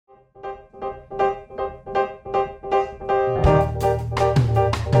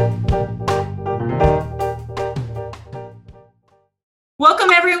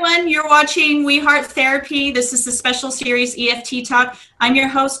you're watching We Heart Therapy. This is the special series EFT Talk. I'm your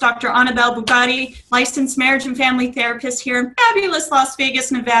host, Dr. Annabelle Bugatti, licensed marriage and family therapist here in fabulous Las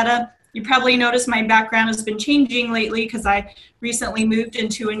Vegas, Nevada. You probably noticed my background has been changing lately because I recently moved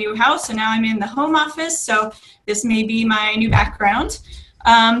into a new house and now I'm in the home office, so this may be my new background.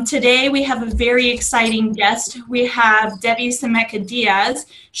 Today we have a very exciting guest. We have Debbie Semeka Diaz.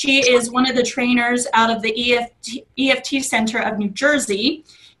 She is one of the trainers out of the EFT Center of New Jersey,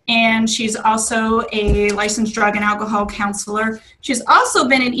 and she's also a licensed drug and alcohol counselor. She's also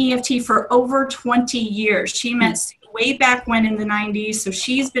been in EFT for over 20 years. She met way back when in the 90s, so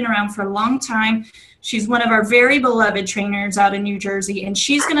she's been around for a long time. She's one of our very beloved trainers out in New Jersey, and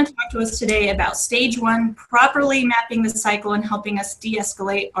she's going to talk to us today about stage 1, properly mapping the cycle and helping us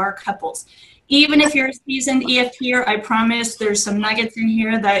de-escalate our couples. Even if you're a seasoned EFTer, I promise there's some nuggets in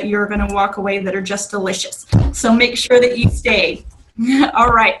here that you're going to walk away that are just delicious. So make sure that you stay. All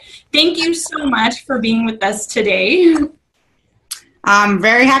right. Thank you so much for being with us today. I'm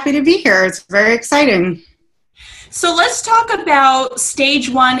very happy to be here. It's very exciting. So let's talk about stage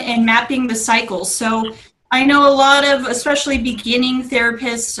 1 and mapping the cycle. So I know a lot of, especially beginning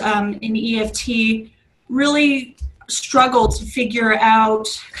therapists in EFT, really struggle to figure out,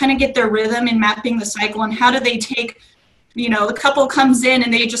 kind of get their rhythm in mapping the cycle, and how do they take, the couple comes in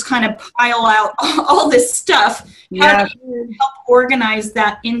and they just kind of pile out all this stuff. Yeah. How do you help organize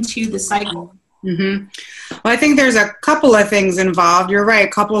that into the cycle? Mm-hmm. Well, I think there's a couple of things involved. You're right.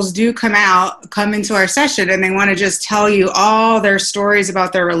 Couples do come into our session and they want to just tell you all their stories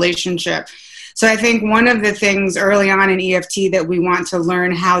about their relationship. So I think one of the things early on in EFT that we want to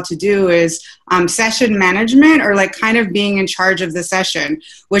learn how to do is session management, or like kind of being in charge of the session,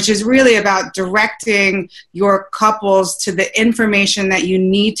 which is really about directing your couples to the information that you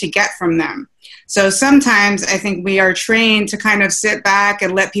need to get from them. So sometimes I think we are trained to kind of sit back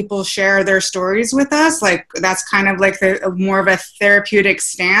and let people share their stories with us. Like that's kind of like more of a therapeutic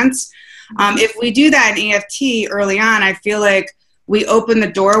stance. If we do that in EFT early on, I feel like we open the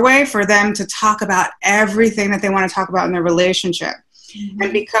doorway for them to talk about everything that they want to talk about in their relationship. Mm-hmm.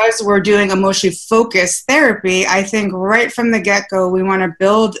 And because we're doing emotionally focused therapy, I think right from the get-go, we want to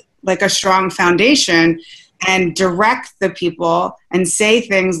build like a strong foundation and direct the people and say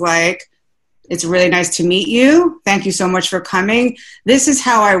things like, "It's really nice to meet you. Thank you so much for coming. This is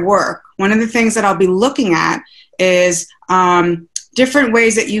how I work." One of the things that I'll be looking at is different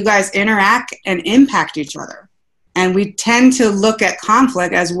ways that you guys interact and impact each other. And we tend to look at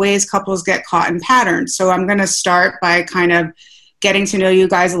conflict as ways couples get caught in patterns. So I'm going to start by kind of getting to know you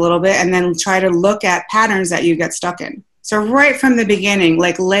guys a little bit and then try to look at patterns that you get stuck in. So right from the beginning,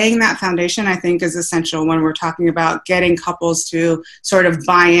 like laying that foundation, I think is essential when we're talking about getting couples to sort of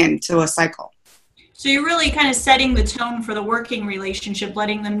buy into a cycle. So you're really kind of setting the tone for the working relationship,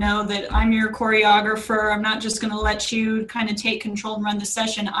 letting them know that I'm your choreographer. I'm not just going to let you kind of take control and run the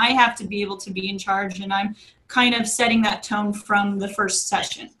session. I have to be able to be in charge, and I'm kind of setting that tone from the first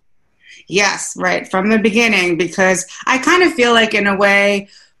session. Yes, right, from the beginning, because I kind of feel like in a way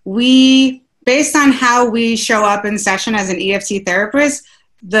based on how we show up in session as an EFT therapist,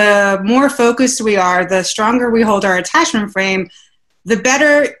 the more focused we are, the stronger we hold our attachment frame, the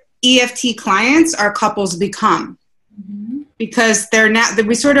better EFT clients our couples become. Mm-hmm. Because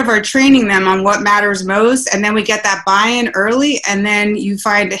we sort of are training them on what matters most, and then we get that buy-in early, and then you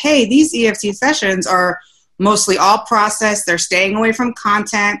find, hey, these EFT sessions are mostly all process. They're staying away from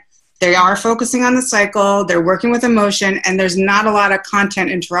content. They are focusing on the cycle. They're working with emotion, and there's not a lot of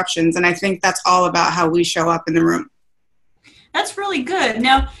content interruptions. And I think that's all about how we show up in the room. That's really good.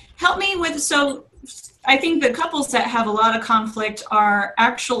 Now, help me with, so I think the couples that have a lot of conflict are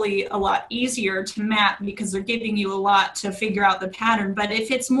actually a lot easier to map because they're giving you a lot to figure out the pattern. But if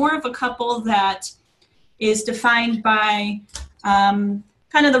it's more of a couple that is defined by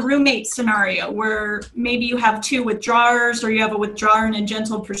kind of the roommate scenario where maybe you have two withdrawers, or you have a withdrawer and a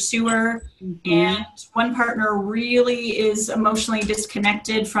gentle pursuer, mm-hmm. and one partner really is emotionally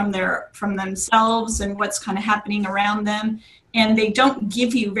disconnected from themselves and what's kind of happening around them, and they don't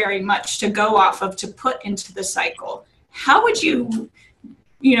give you very much to go off of to put into the cycle. How would you,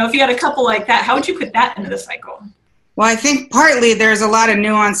 if you had a couple like that, how would you put that into the cycle? Well, I think partly there's a lot of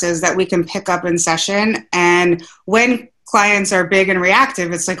nuances that we can pick up in session, and when clients are big and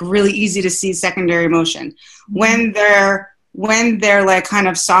reactive, it's like really easy to see secondary emotion. When they're like kind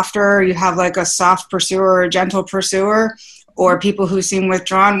of softer, you have like a soft pursuer or a gentle pursuer, or people who seem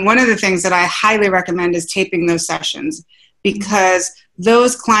withdrawn. One of the things that I highly recommend is taping those sessions, because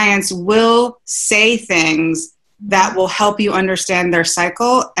those clients will say things that will help you understand their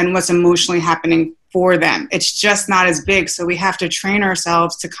cycle and what's emotionally happening for them. It's just not as big. So we have to train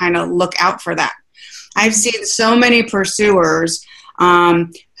ourselves to kind of look out for that. I've seen so many pursuers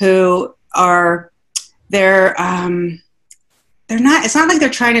who are, they're not, it's not like they're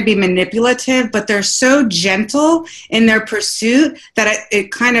trying to be manipulative, but they're so gentle in their pursuit that it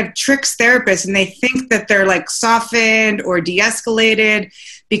kind of tricks therapists, and they think that they're like softened or de-escalated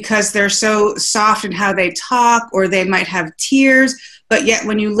because they're so soft in how they talk, or they might have tears. But yet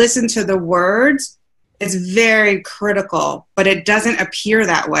when you listen to the words, it's very critical, but it doesn't appear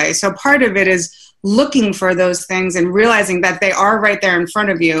that way. So part of it is looking for those things and realizing that they are right there in front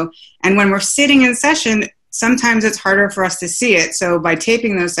of you. And when we're sitting in session, sometimes it's harder for us to see it. So by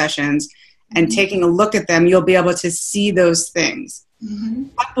taping those sessions and taking a look at them, you'll be able to see those things. Mm-hmm.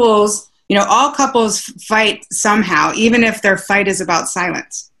 Couples, all couples fight somehow, even if their fight is about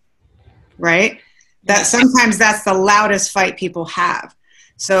silence, right? That sometimes that's the loudest fight people have.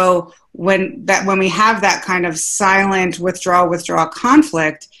 So when we have that kind of silent withdrawal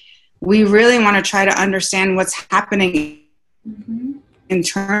conflict, we really want to try to understand what's happening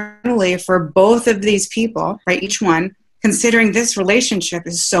internally for both of these people, right? Each one, considering this relationship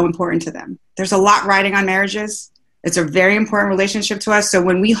is so important to them. There's a lot riding on marriages. It's a very important relationship to us. So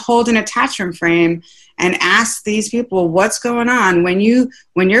when we hold an attachment frame and ask these people, what's going on? When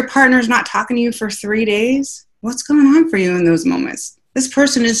your partner's not talking to you for 3 days, what's going on for you in those moments? This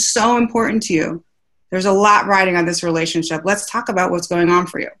person is so important to you. There's a lot riding on this relationship. Let's talk about what's going on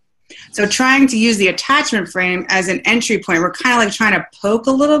for you. So trying to use the attachment frame as an entry point, we're kind of like trying to poke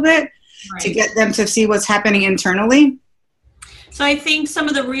a little bit to get them to see what's happening internally. So I think some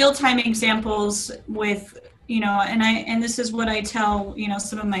of the real-time examples with, and this is what I tell,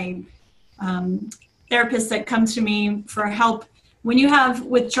 some of my therapists that come to me for help. When you have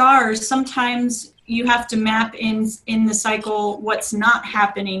withdrawers, sometimes you have to map in the cycle what's not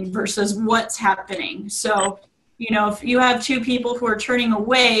happening versus what's happening. So if you have two people who are turning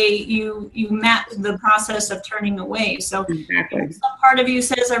away, you map the process of turning away. So exactly. Some part of you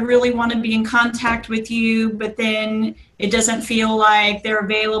says, I really want to be in contact with you, but then it doesn't feel like they're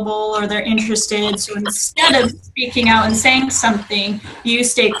available or they're interested. So instead of speaking out and saying something, you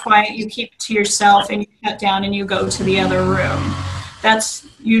stay quiet, you keep it to yourself, and you shut down and you go to the other room. That's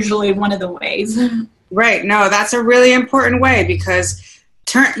usually one of the ways. Right. No, that's a really important way, because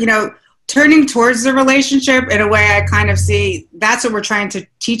turning towards the relationship in a way I kind of see, that's what we're trying to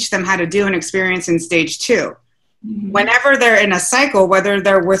teach them how to do and experience in stage 2. Mm-hmm. Whenever they're in a cycle, whether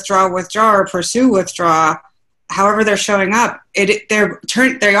they're withdraw, or pursue, withdraw, however they're showing up,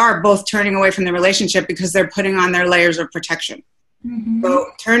 they are both turning away from the relationship because they're putting on their layers of protection. Mm-hmm. So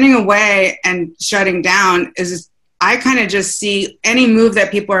turning away and shutting down I kind of just see any move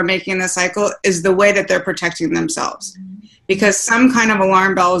that people are making in the cycle is the way that they're protecting themselves. Mm-hmm. Because some kind of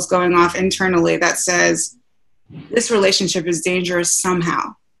alarm bell is going off internally that says, this relationship is dangerous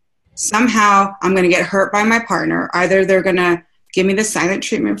somehow. Somehow I'm going to get hurt by my partner. Either they're going to give me the silent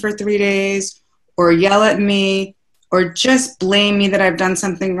treatment for 3 days, or yell at me, or just blame me that I've done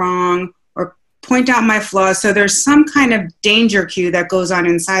something wrong, or point out my flaws. So there's some kind of danger cue that goes on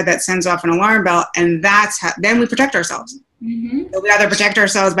inside that sends off an alarm bell, and that's how then we protect ourselves. Mm-hmm. So we either protect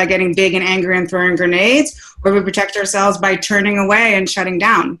ourselves by getting big and angry and throwing grenades, or we protect ourselves by turning away and shutting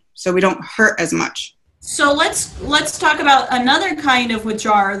down so we don't hurt as much. So let's talk about another kind of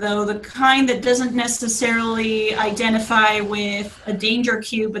withdrawer, though, the kind that doesn't necessarily identify with a danger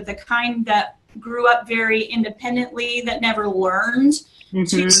cue, but the kind that grew up very independently, that never learned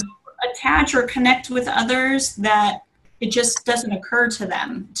to attach or connect with others, that it just doesn't occur to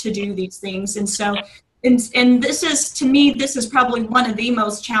them to do these things. And so And this is, to me, this is probably one of the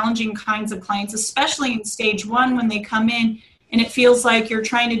most challenging kinds of clients, especially in stage 1 when they come in and it feels like you're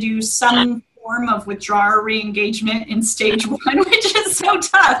trying to do some form of withdrawal or re-engagement in stage 1, which is so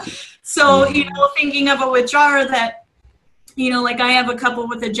tough. So, thinking of a withdrawer that, like I have a couple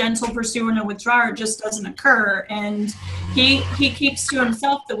with a gentle pursuer and a withdrawer, it just doesn't occur. And he keeps to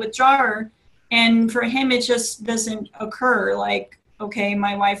himself the withdrawer. And for him, it just doesn't occur. Like, okay,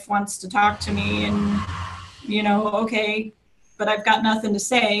 my wife wants to talk to me and, okay, but I've got nothing to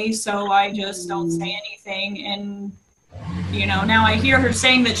say, so I just don't say anything. And, now I hear her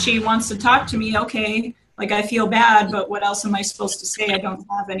saying that she wants to talk to me. Okay, like I feel bad, but what else am I supposed to say? I don't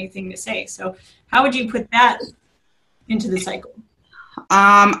have anything to say. So how would you put that into the cycle?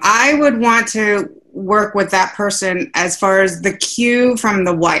 I would want to work with that person as far as the cue from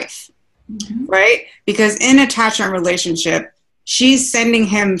the wife, right? Because in attachment relationship, she's sending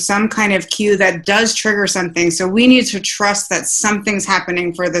him some kind of cue that does trigger something. So we need to trust that something's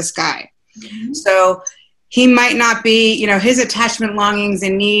happening for this guy. Mm-hmm. So he might not be, his attachment longings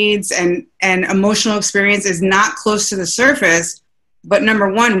and needs and emotional experience is not close to the surface. But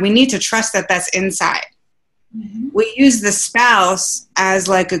number one, we need to trust that that's inside. Mm-hmm. We use the spouse as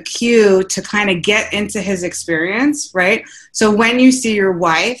like a cue to kind of get into his experience, right? So when you see your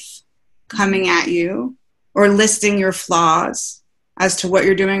wife coming at you or listing your flaws as to what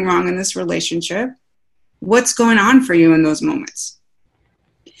you're doing wrong in this relationship, what's going on for you in those moments?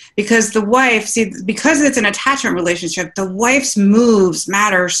 Because the wife, because it's an attachment relationship, the wife's moves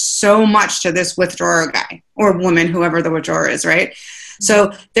matter so much to this withdrawer guy or woman, whoever the withdrawer is, right?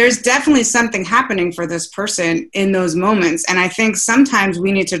 So there's definitely something happening for this person in those moments. And I think sometimes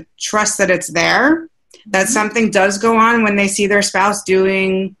we need to trust that it's there, that something does go on when they see their spouse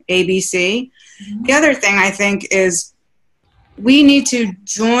doing ABC. Mm-hmm. The other thing I think is we need to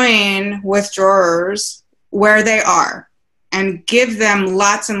join withdrawers where they are and give them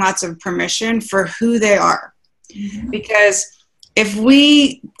lots and lots of permission for who they are. Mm-hmm. Because if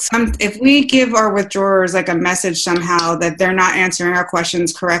we give our withdrawers like a message somehow that they're not answering our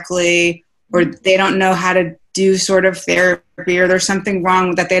questions correctly, or they don't know how to do sort of therapy, or there's something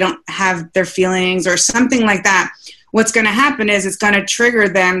wrong that they don't have their feelings or something like that, what's going to happen is it's going to trigger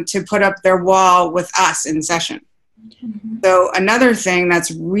them to put up their wall with us in session. Mm-hmm. So another thing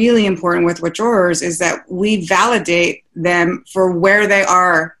that's really important with withdrawers is that we validate them for where they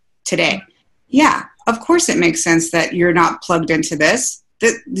are today. Yeah, of course it makes sense that you're not plugged into this.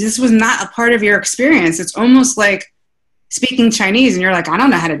 This was not a part of your experience. It's almost like speaking Chinese and you're like, I don't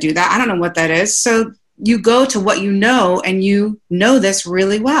know how to do that. I don't know what that is. So you go to what you know, and you know this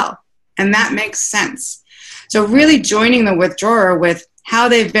really well. And that makes sense. So really joining the withdrawer with how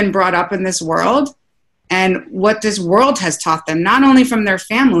they've been brought up in this world and what this world has taught them, not only from their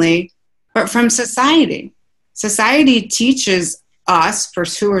family, but from society. Society teaches us,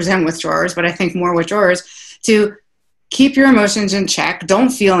 pursuers and withdrawers, but I think more withdrawers, to keep your emotions in check, don't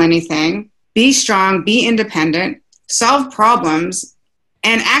feel anything, be strong, be independent, solve problems.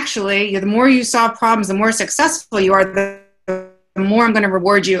 And actually, the more you solve problems, the more successful you are, the more I'm going to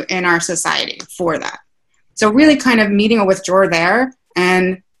reward you in our society for that. So really kind of meeting a withdrawer there.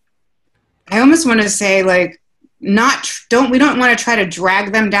 And I almost want to say, like, we don't want to try to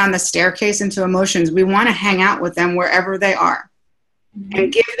drag them down the staircase into emotions. We want to hang out with them wherever they are. Mm-hmm.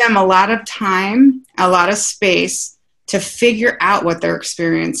 And give them a lot of time, a lot of space to figure out what their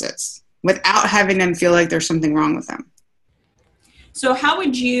experience is without having them feel like there's something wrong with them. So how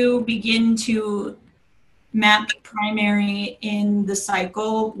would you begin to map primary in the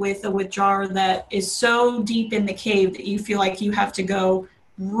cycle with a withdrawer that is so deep in the cave that you feel like you have to go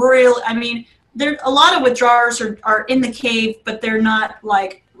real? I mean, there a lot of withdrawers are in the cave, but they're not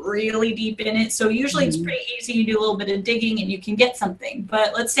like really deep in it. So usually it's pretty easy. You do a little bit of digging and you can get something.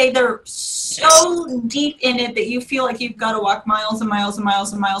 But let's say they're so deep in it that you feel like you've got to walk miles and miles and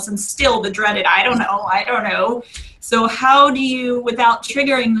miles and miles, and still the dreaded, I don't know. So how do you, without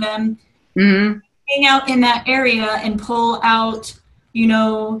triggering them, hang out in that area and pull out,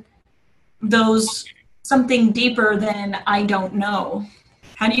 those something deeper than I don't know?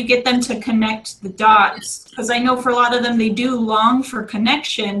 How do you get them to connect the dots? Because I know for a lot of them, they do long for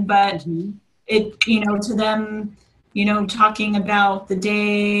connection, but it, to them, talking about the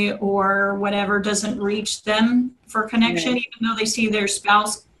day or whatever doesn't reach them for connection, even though they see their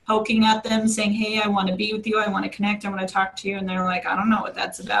spouse poking at them saying, hey, I want to be with you. I want to connect. I want to talk to you. And they're like, I don't know what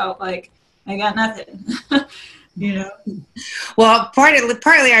that's about. Like, I got nothing. Well,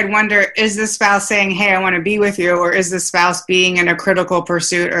 partly I'd wonder, is the spouse saying, hey, I want to be with you, or is the spouse being in a critical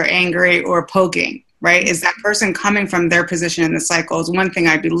pursuit or angry or poking, right? Is that person coming from their position in the cycle is one thing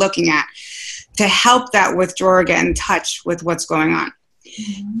I'd be looking at to help that withdrawer get in touch with what's going on.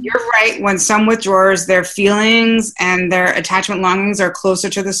 Mm-hmm. You're right. When some withdrawers, their feelings and their attachment longings are closer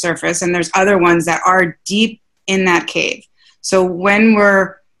to the surface, and there's other ones that are deep in that cave. So when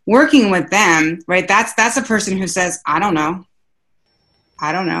we're working with them, right, that's a person who says, I don't know.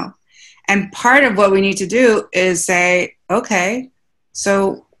 And part of what we need to do is say, okay,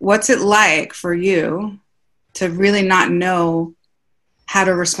 so what's it like for you to really not know how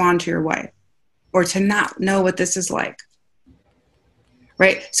to respond to your wife, or to not know what this is like,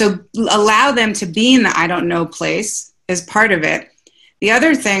 right? So allow them to be in the I don't know place is part of it. The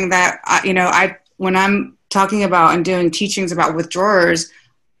other thing that, when I'm talking about and doing teachings about withdrawers,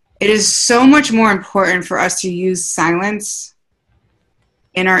 it is so much more important for us to use silence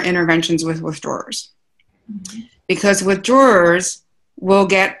in our interventions with withdrawers. Mm-hmm. Because withdrawers will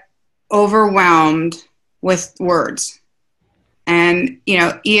get overwhelmed with words. And,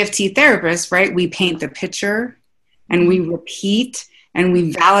 EFT therapists, right, we paint the picture and we repeat and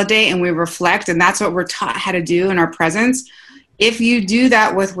we validate and we reflect, and that's what we're taught how to do in our presence. If you do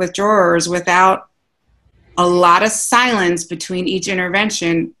that with withdrawers without a lot of silence between each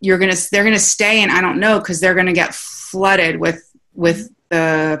intervention, they're gonna stay in I don't know, because they're gonna get flooded with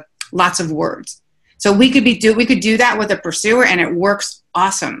the lots of words. So we could do that with a pursuer, and it works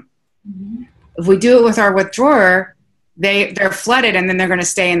awesome. Mm-hmm. If we do it with our withdrawer, they're flooded, and then they're going to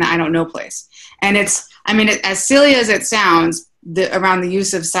stay in the I don't know place. And as silly as it sounds, around the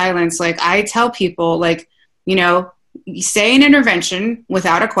use of silence, like I tell people, like, say an intervention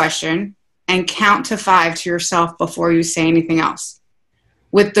without a question and count to 5 to yourself before you say anything else,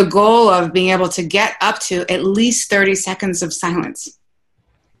 with the goal of being able to get up to at least 30 seconds of silence.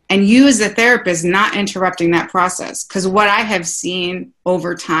 And you as a therapist not interrupting that process. Because what I have seen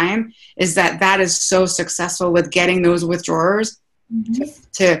over time is that is so successful with getting those withdrawers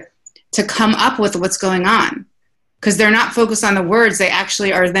to come up with what's going on. Because they're not focused on the words. They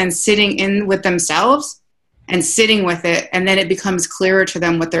actually are then sitting in with themselves and sitting with it. And then it becomes clearer to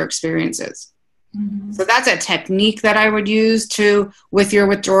them what their experience is. Mm-hmm. So that's a technique that I would use with your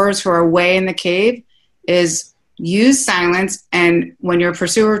withdrawers who are away in the cave, is use silence, and when your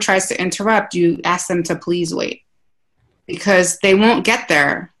pursuer tries to interrupt, you ask them to please wait, because they won't get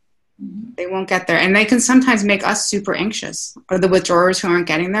there. They won't get there. And they can sometimes make us super anxious, or the withdrawers who aren't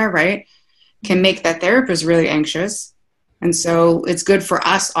getting there, right, can make that therapist really anxious. And so it's good for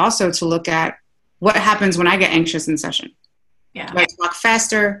us also to look at what happens when I get anxious in session. Yeah. Do I talk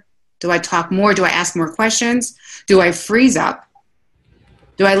faster? Do I talk more? Do I ask more questions? Do I freeze up?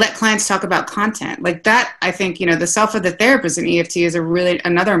 Do I let clients talk about content? Like that, I think, the self of the therapist in EFT is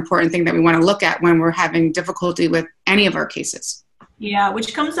another important thing that we want to look at when we're having difficulty with any of our cases. Yeah,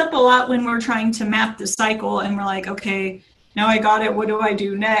 which comes up a lot when we're trying to map the cycle and we're like, okay, now I got it. What do I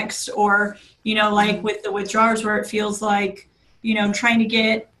do next? Or, like with the withdrawers where it feels like, trying to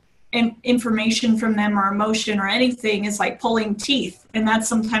get information from them or emotion or anything is like pulling teeth. And that's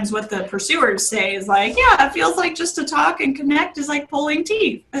sometimes what the pursuers say is like, yeah, it feels like just to talk and connect is like pulling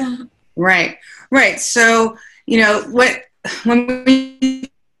teeth. Right. So, when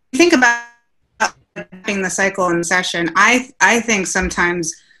we think about the cycle in session, I think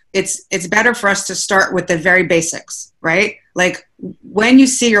sometimes it's better for us to start with the very basics, right? Like when you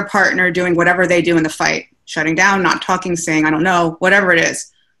see your partner doing whatever they do in the fight, shutting down, not talking, saying, I don't know, whatever it is,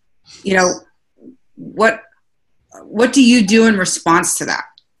 what do you do in response to that?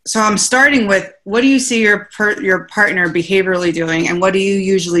 So I'm starting with, what do you see your partner behaviorally doing, and what do you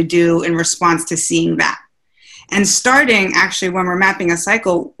usually do in response to seeing that? And starting actually when we're mapping a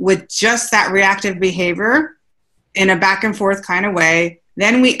cycle with just that reactive behavior in a back and forth kind of way,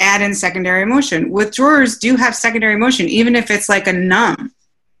 then we add in secondary emotion. Withdrawers do have secondary emotion, even if it's like a numb,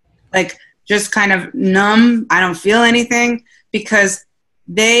 like just kind of numb, I don't feel anything, because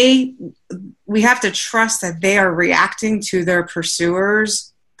we have to trust that they are reacting to their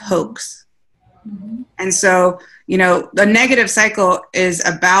pursuer's pokes. Mm-hmm. And so, the negative cycle is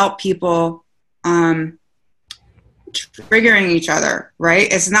about people triggering each other, right?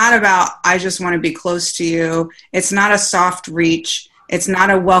 It's not about, I just want to be close to you. It's not a soft reach. It's not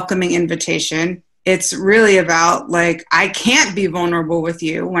a welcoming invitation. It's really about, like, I can't be vulnerable with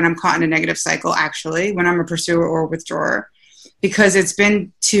you when I'm caught in a negative cycle, actually, when I'm a pursuer or withdrawer, because it's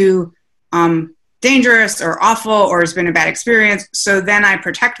been too dangerous or awful, or it's been a bad experience. So then I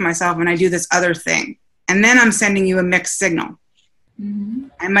protect myself and I do this other thing. And then I'm sending you a mixed signal. Mm-hmm.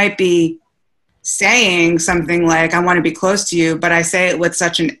 I might be saying something like, I want to be close to you, but I say it with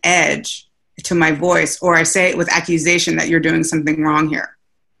such an edge to my voice, or I say it with accusation that you're doing something wrong here.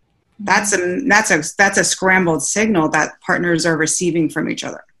 Mm-hmm. That's a scrambled signal that partners are receiving from each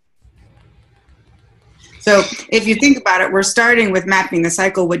other. So if you think about it, we're starting with mapping the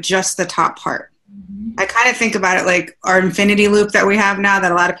cycle with just the top part. Mm-hmm. I kind of think about it like our infinity loop that we have now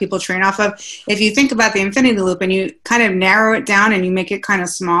that a lot of people train off of. If you think about the infinity loop and you kind of narrow it down and you make it kind of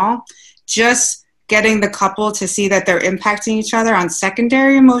small, just getting the couple to see that they're impacting each other on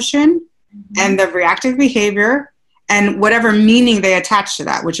secondary emotion, mm-hmm. and the reactive behavior and whatever meaning they attach to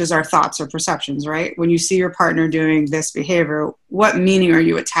that, which is our thoughts or perceptions, right? When you see your partner doing this behavior, what meaning are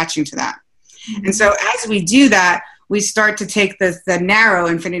you attaching to that? Mm-hmm. And so as we do that, we start to take the narrow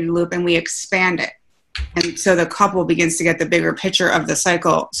infinity loop and we expand it. And so the couple begins to get the bigger picture of the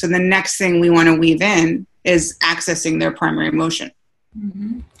cycle. So the next thing we want to weave in is accessing their primary emotion.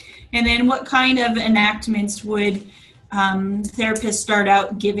 Mm-hmm. And then what kind of enactments would therapists start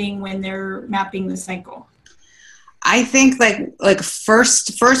out giving when they're mapping the cycle? I think like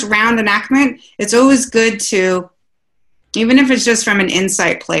first round enactment, it's always good to, even if it's just from an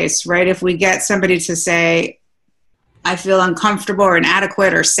insight place, right? If we get somebody to say, I feel uncomfortable or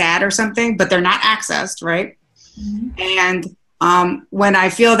inadequate or sad or something, but they're not accessed, right? And when I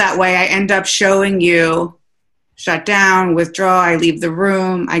feel that way, I end up showing you shut down, withdraw, I leave the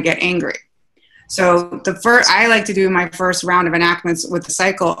room, I get angry. So I like to do my first round of enactments with the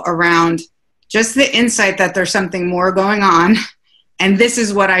cycle around just the insight that there's something more going on, and this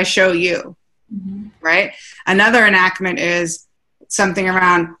is what I show you, right? Another enactment is something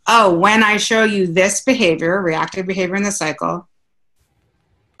around, oh, when I show you this behavior, reactive behavior in the cycle,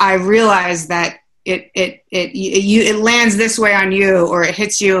 I realize that it lands this way on you, or it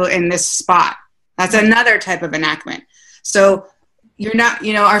hits you in this spot. That's another type of enactment. So you're not,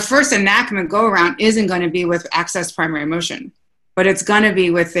 our first enactment go around isn't going to be with access primary emotion, but it's going to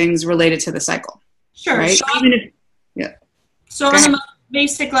be with things related to the cycle. Sure. Right? So on the most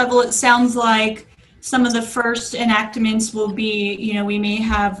basic level, it sounds like some of the first enactments will be, we may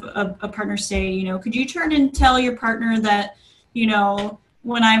have a partner say, could you turn and tell your partner that,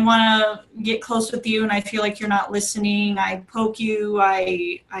 when I want to get close with you and I feel like you're not listening, I poke you,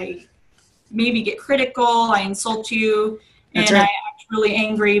 I maybe get critical, I insult you, and I act really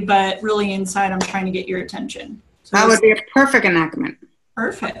angry, but really inside I'm trying to get your attention. So that would be a perfect enactment.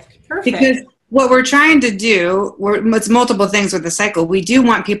 Perfect. Because what we're trying to do, it's multiple things with the cycle. We do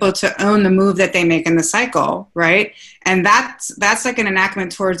want people to own the move that they make in the cycle, right? And that's like an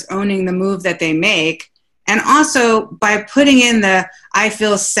enactment towards owning the move that they make. And also by putting in the, I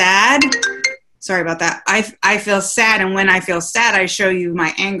feel sad. Sorry about that. I feel sad. And when I feel sad, I show you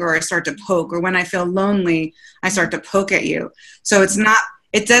my anger, or I start to poke. Or when I feel lonely, I start to poke at you. So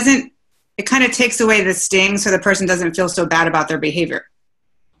it kind of takes away the sting, so the person doesn't feel so bad about their behavior.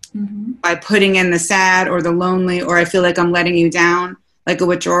 By putting in the sad or the lonely, or I feel like I'm letting you down, like a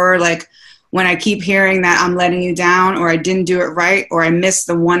withdrawer, like when I keep hearing that I'm letting you down, or I didn't do it right, or I missed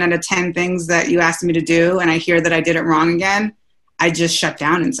the 1 out of 10 things that you asked me to do, and I hear that I did it wrong again, I just shut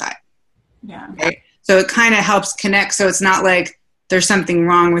down inside. Yeah. Okay? So it kind of helps connect. So it's not like there's something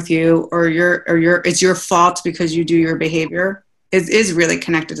wrong with you, or it's your fault because you do your behavior. It is really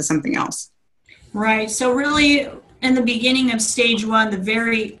connected to something else. Right. So really, in the beginning of stage 1, the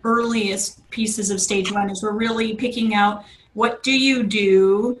very earliest pieces of stage 1 is we're really picking out what do you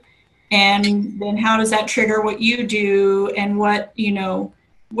do, and then how does that trigger what you do, and what,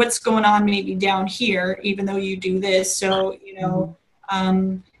 what's going on maybe down here, even though you do this. So,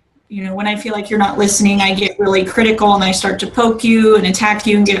 when I feel like you're not listening, I get really critical and I start to poke you and attack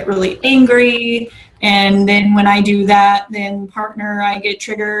you and get really angry. And then when I do that, then partner, I get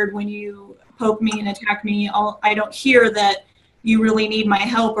triggered when you poke me and attack me. I don't hear that you really need my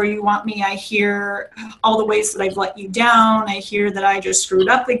help or you want me. I hear all the ways that I've let you down. I hear that I just screwed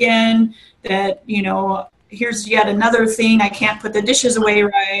up again, that, here's yet another thing. I can't put the dishes away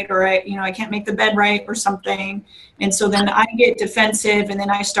right, or I can't make the bed right or something. And so then I get defensive, and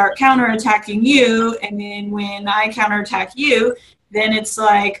then I start counterattacking you. And then when I counterattack you, then it's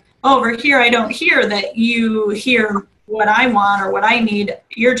like, over here, I don't hear that you hear what I want or what I need.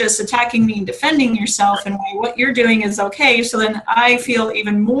 You're just attacking me and defending yourself, and what you're doing is okay. So then I feel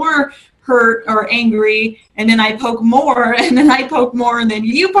even more hurt or angry, and then I poke more, and then I poke more, and then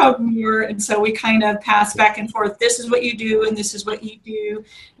you poke more. And so we kind of pass back and forth. This is what you do, and this is what you do.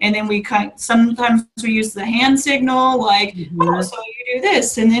 And then sometimes we use the hand signal, like, oh, so you do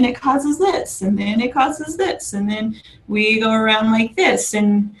this, and then it causes this, and then it causes this, and then we go around like this,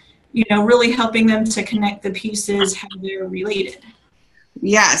 and really helping them to connect the pieces, how they're related.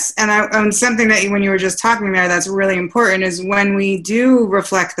 Yes. And something that when you were just talking there, that's really important, is when we do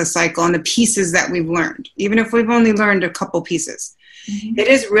reflect the cycle and the pieces that we've learned, even if we've only learned a couple pieces, it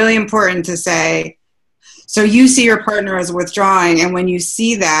is really important to say, so you see your partner as withdrawing. And when you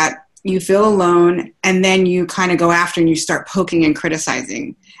see that, you feel alone, and then you kind of go after and you start poking and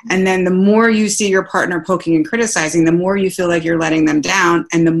criticizing. And then the more you see your partner poking and criticizing, the more you feel like you're letting them down,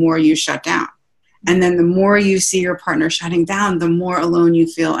 and the more you shut down. And then the more you see your partner shutting down, the more alone you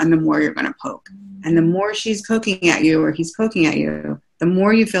feel, and the more you're going to poke. And the more she's poking at you or he's poking at you, the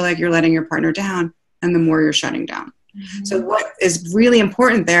more you feel like you're letting your partner down, and the more you're shutting down. So what is really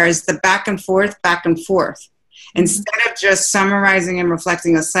important there is the back and forth. Instead of just summarizing and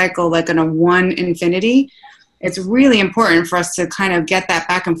reflecting a cycle like in a 1 infinity, it's really important for us to kind of get that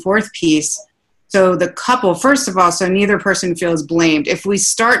back and forth piece. So the couple, first of all, so neither person feels blamed. If we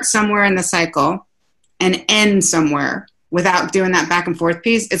start somewhere in the cycle and end somewhere without doing that back and forth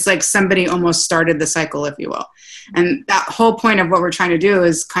piece, it's like somebody almost started the cycle, if you will. And that whole point of what we're trying to do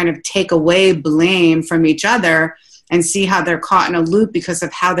is kind of take away blame from each other and see how they're caught in a loop because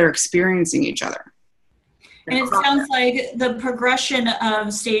of how they're experiencing each other. And it sounds like the progression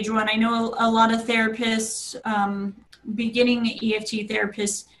of stage 1, I know a lot of therapists beginning EFT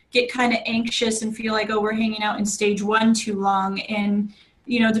therapists get kind of anxious and feel like, oh, we're hanging out in stage 1 too long. And,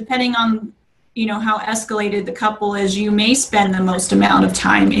 depending on, how escalated the couple is, you may spend the most amount of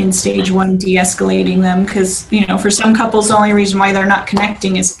time in stage 1 de-escalating them because, for some couples, the only reason why they're not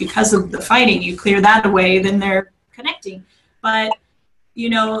connecting is because of the fighting. You clear that away, then they're connecting. But,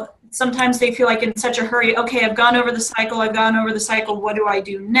 sometimes they feel like in such a hurry, okay, I've gone over the cycle, what do I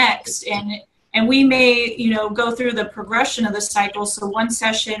do next? And we may, go through the progression of the cycle. So one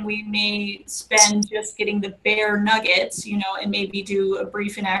session we may spend just getting the bare nuggets, and maybe do a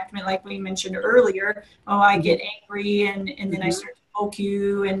brief enactment like we mentioned earlier. Oh, I get angry and then I start to poke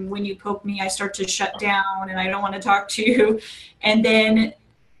you. And when you poke me, I start to shut down and I don't want to talk to you. And then,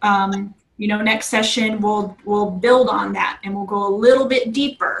 next session we'll build on that and we'll go a little bit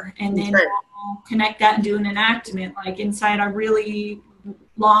deeper and then we'll connect that and do an enactment. Like, inside, I really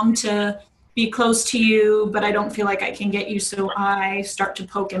long to be close to you, but I don't feel like I can get you, so I start to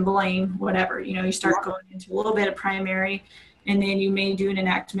poke and blame, whatever. You start going into a little bit of primary, and then you may do an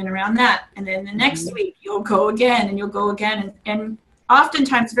enactment around that. And then the next week, you'll go again, and you'll go again. And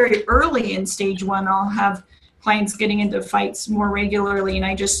oftentimes, very early in stage 1, I'll have clients getting into fights more regularly, and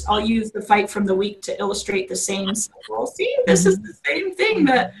I'll use the fight from the week to illustrate the same cycle. See, this is the same thing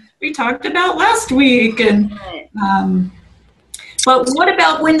that we talked about last week. And but what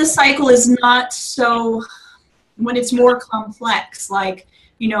about when the cycle is not so, when it's more complex, like,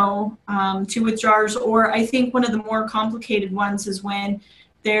 2 withdrawers, or I think one of the more complicated ones is when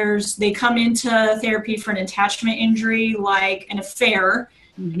they come into therapy for an attachment injury, like an affair,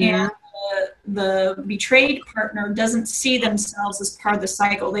 and the betrayed partner doesn't see themselves as part of the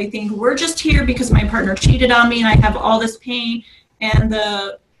cycle. They think, we're just here because my partner cheated on me and I have all this pain. And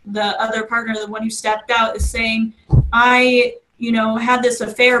the other partner, the one who stepped out, is saying, I had this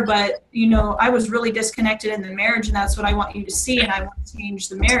affair, but, I was really disconnected in the marriage, and that's what I want you to see, and I want to change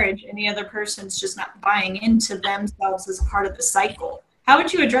the marriage. And the other person's just not buying into themselves as part of the cycle. How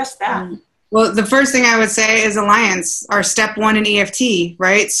would you address that? Well, the first thing I would say is alliance, our step 1 in EFT,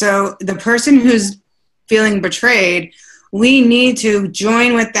 right? So the person who's feeling betrayed, we need to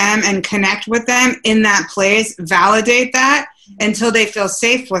join with them and connect with them in that place, validate that until they feel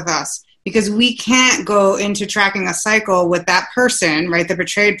safe with us. Because we can't go into tracking a cycle with that person, right? The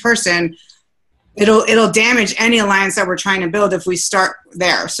betrayed person. It'll damage any alliance that we're trying to build if we start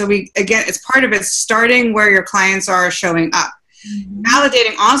there. So it's part of it starting where your clients are showing up.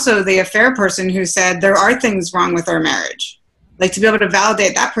 Validating also the affair person who said there are things wrong with our marriage. Like, to be able to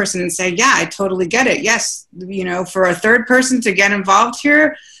validate that person and say, yeah, I totally get it. Yes, for a third person to get involved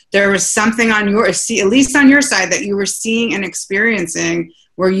here, there was something at least on your side that you were seeing and experiencing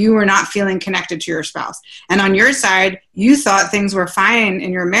where you were not feeling connected to your spouse. And on your side, you thought things were fine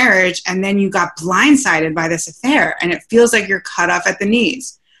in your marriage, and then you got blindsided by this affair, and it feels like you're cut off at the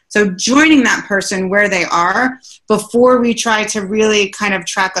knees. So joining that person where they are before we try to really kind of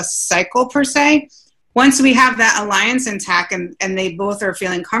track a cycle per se. Once we have that alliance intact and they both are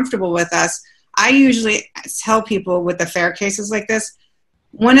feeling comfortable with us, I usually tell people with affair cases like this,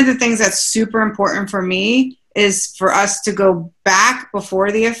 one of the things that's super important for me is for us to go back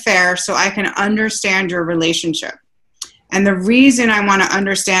before the affair so I can understand your relationship. And the reason I want to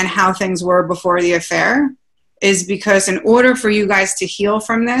understand how things were before the affair is because in order for you guys to heal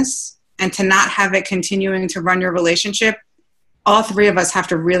from this and to not have it continuing to run your relationship, all 3 of us have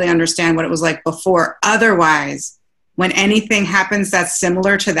to really understand what it was like before. Otherwise, when anything happens that's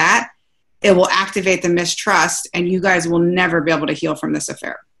similar to that, it will activate the mistrust and you guys will never be able to heal from this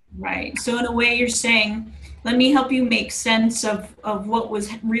affair. Right. So in a way you're saying, let me help you make sense of what was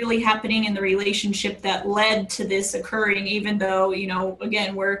really happening in the relationship that led to this occurring, even though,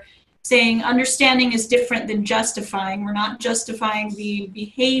 again, we're saying understanding is different than justifying. We're not justifying the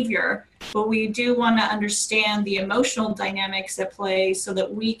behavior, but we do want to understand the emotional dynamics at play so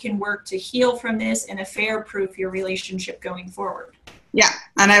that we can work to heal from this and affair-proof your relationship going forward. Yeah,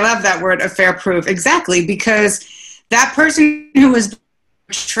 and I love that word, affair-proof, exactly, because that person who was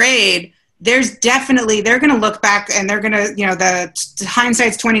betrayed, they're going to look back and they're going to, the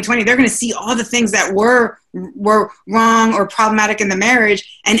hindsight's 20/20. They're going to see all the things that were wrong or problematic in the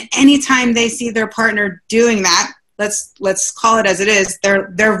marriage. And anytime they see their partner doing that, let's call it as it is,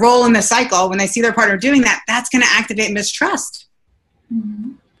 their role in the cycle, when they see their partner doing that, that's going to activate mistrust.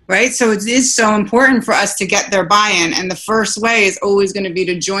 Mm-hmm. Right? So it is so important for us to get their buy-in. And the first way is always going to be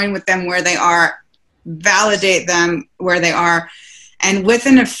to join with them where they are, validate them where they are. And with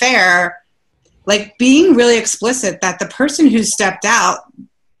an affair, like being really explicit that the person who stepped out,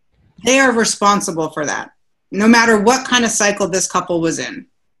 they are responsible for that, no matter what kind of cycle this couple was in.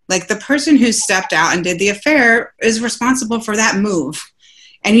 Like the person who stepped out and did the affair is responsible for that move.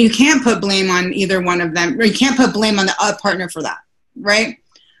 And you can't put blame on either one of them, or you can't put blame on the other partner for that, right?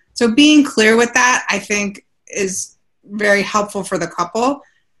 So being clear with that, I think, is very helpful for the couple.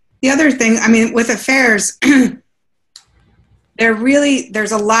 The other thing, I mean, with affairs,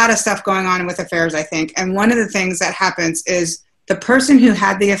 there's a lot of stuff going on with affairs, I think. And one of the things that happens is the person who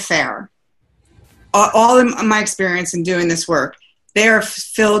had the affair, all of my experience in doing this work, they are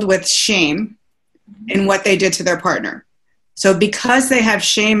filled with shame in what they did to their partner. So because they have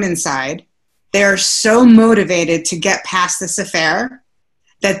shame inside, they're so motivated to get past this affair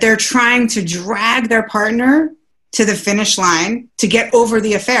that they're trying to drag their partner to the finish line to get over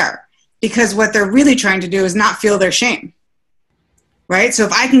the affair. Because what they're really trying to do is not feel their shame. Right? So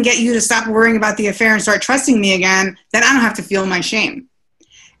if I can get you to stop worrying about the affair and start trusting me again, then I don't have to feel my shame.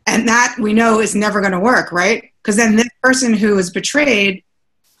 And that we know is never going to work, right? Because then this person who was betrayed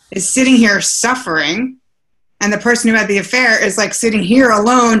is sitting here suffering, and the person who had the affair is like sitting here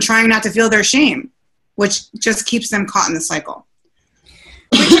alone trying not to feel their shame, which just keeps them caught in the cycle.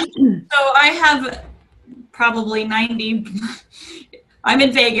 So I have probably 90... I'm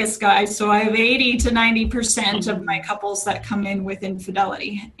in Vegas, guys, so I have 80 to 90% of my couples that come in with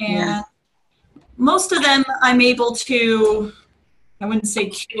infidelity. And most of them I'm able to, I wouldn't say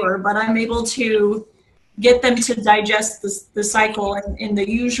cure, but I'm able to get them to digest the cycle in the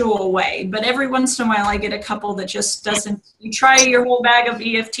usual way. But every once in a while I get a couple that just doesn't, you try your whole bag of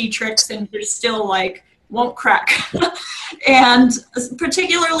EFT tricks and they're still like, won't crack. And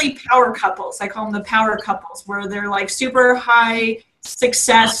particularly power couples, I call them the power couples, where they're like super high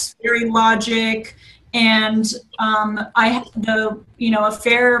success, very logic, and the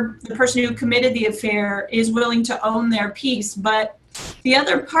person who committed the affair is willing to own their piece, but the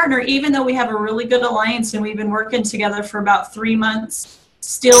other partner, even though we have a really good alliance and we've been working together for about 3 months,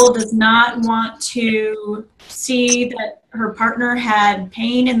 still does not want to see that her partner had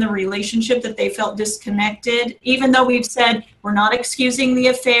pain in the relationship, that they felt disconnected, even though we've said we're not excusing the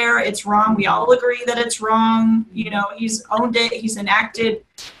affair, it's wrong, we all agree that it's wrong, he's owned it, he's enacted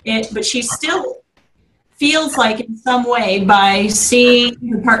it, but she still feels like in some way by seeing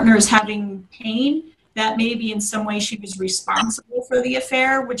her partner is having pain, that maybe in some way she was responsible for the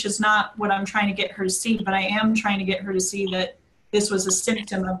affair, which is not what I'm trying to get her to see, but I am trying to get her to see that this was a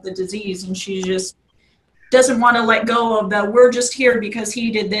symptom of the disease, and she just doesn't want to let go of the we're just here because he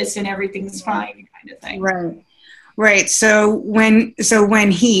did this and everything's fine kind of thing. Right. So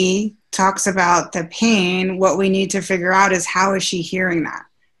when he talks about the pain, what we need to figure out is how is she hearing that,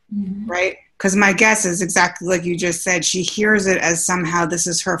 right? Because my guess is exactly like you just said, she hears it as somehow this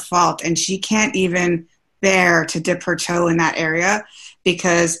is her fault, and she can't even bear to dip her toe in that area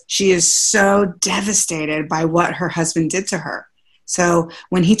because she is so devastated by what her husband did to her. So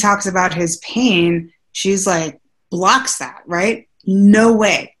when he talks about his pain, she's like, blocks that, right? No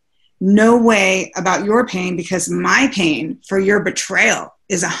way about your pain, because my pain for your betrayal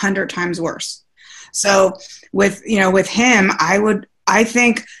is 100 times worse. So with him, I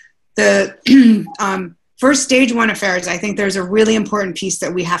think the for stage 1 affairs, I think there's a really important piece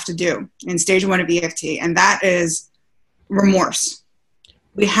that we have to do in stage 1 of EFT, and that is remorse.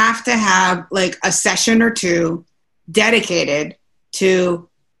 We have to have like a session or two dedicated to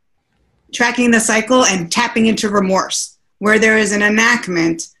tracking the cycle and tapping into remorse, where there is an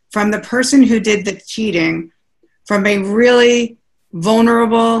enactment from the person who did the cheating from a really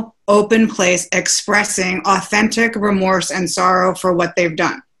vulnerable, open place, expressing authentic remorse and sorrow for what they've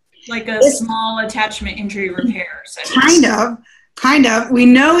done. Like a small attachment injury repair. Kind of. We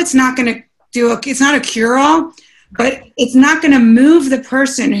know it's not going to it's not a cure-all, but it's not going to move the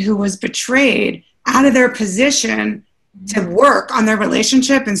person who was betrayed out of their position to work on their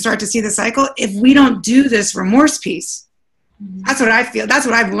relationship and start to see the cycle if we don't do this remorse piece. That's what I feel. That's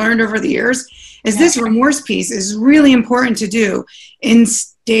what I've learned over the years, is this remorse piece is really important to do in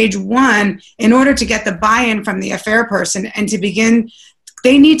stage 1 in order to get the buy-in from the affair person and to begin.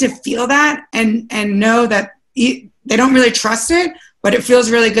 They need to feel that and know that they don't really trust it, but it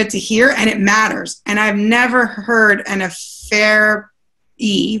feels really good to hear and it matters. And I've never heard an affairee,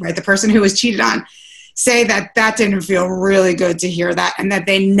 right, the person who was cheated on, say that didn't feel really good to hear that and that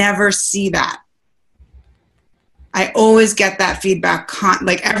they never see that. I always get that feedback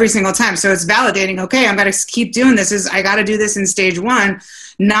like every single time. So it's validating, okay, I'm going to keep doing this. I got to do this in stage 1,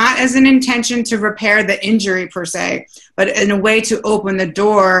 not as an intention to repair the injury per se, but in a way to open the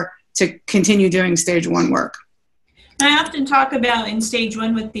door to continue doing stage 1 work. I often talk about in stage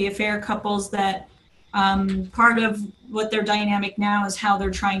 1 with the affair couples that part of what their dynamic now is how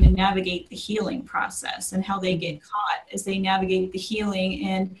they're trying to navigate the healing process and how they get caught as they navigate the healing,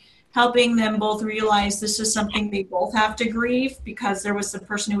 and helping them both realize this is something they both have to grieve, because there was the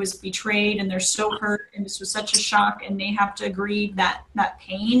person who was betrayed and they're so hurt and this was such a shock, and they have to grieve that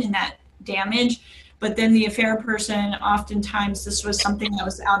pain and that damage. But then the affair person, oftentimes this was something that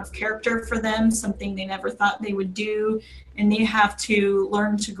was out of character for them, something they never thought they would do. And they have to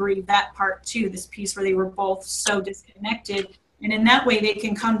learn to grieve that part too, this piece where they were both so disconnected. And in that way, they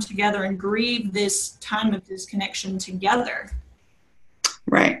can come together and grieve this time of disconnection together.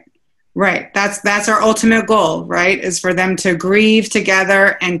 Right. Right. That's our ultimate goal, right? Is for them to grieve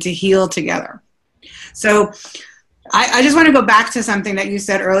together and to heal together. So I just want to go back to something that you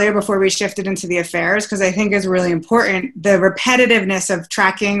said earlier before we shifted into the affairs, because I think is really important. The repetitiveness of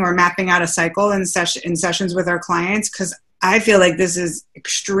tracking or mapping out a cycle in sessions with our clients, because I feel like this is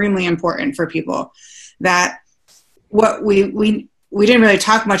extremely important for people. That what we didn't really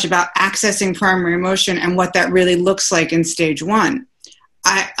talk much about accessing primary emotion and what that really looks like in stage one.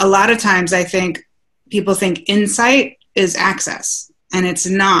 A lot of times I think people think insight is access, and it's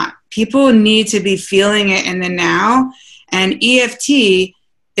not. People need to be feeling it in the now, and EFT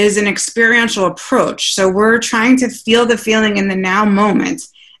is an experiential approach. So we're trying to feel the feeling in the now moment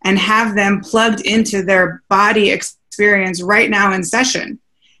and have them plugged into their body experience right now in session.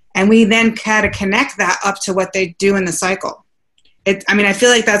 And we then kind of connect that up to what they do in the cycle. I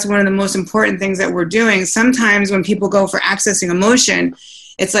feel like that's one of the most important things that we're doing. Sometimes when people go for accessing emotion,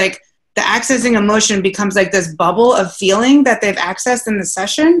 it's like the accessing emotion becomes like this bubble of feeling that they've accessed in the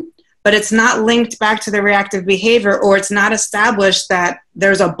session, but it's not linked back to the reactive behavior, or it's not established that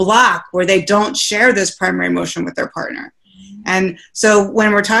there's a block where they don't share this primary emotion with their partner. And so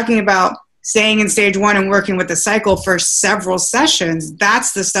when we're talking about staying in stage one and working with the cycle for several sessions,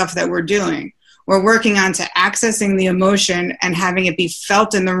 that's the stuff that we're doing. We're working on to accessing the emotion and having it be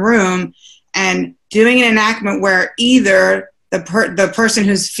felt in the room, and doing an enactment where either the person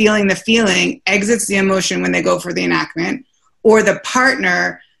who's feeling the feeling exits the emotion when they go for the enactment, or the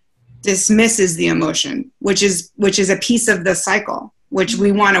partner dismisses the emotion, which is a piece of the cycle, which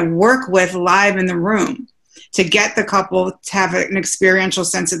we want to work with live in the room to get the couple to have an experiential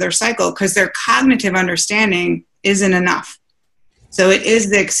sense of their cycle, because their cognitive understanding isn't enough. So it is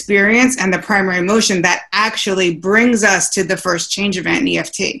the experience and the primary emotion that actually brings us to the first change event in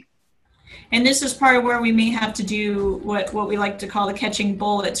EFT. And this is part of where we may have to do what we like to call the catching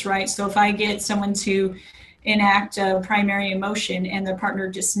bullets, right? So if I get someone to enact a primary emotion and their partner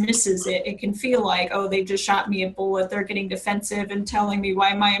dismisses it, it can feel like, oh, they just shot me a bullet. They're getting defensive and telling me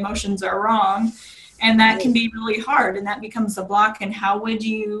why my emotions are wrong. And that can be really hard, and that becomes a block. And how would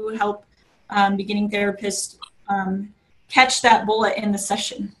you help beginning therapists catch that bullet in the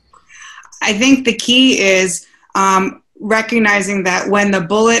session? I think the key is recognizing that when the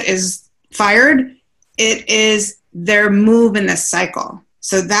bullet is fired, it is their move in the cycle.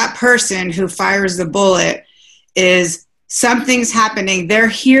 So that person who fires the bullet is something's happening. They're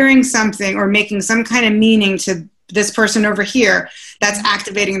hearing something or making some kind of meaning to this person over here that's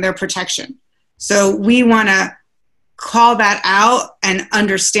activating their protection. So we want to call that out and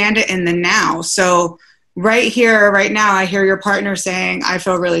understand it in the now. So right here, right now, I hear your partner saying, I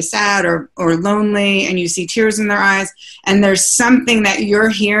feel really sad or lonely, and you see tears in their eyes, and there's something that you're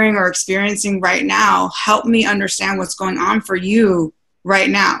hearing or experiencing right now. Help me understand what's going on for you right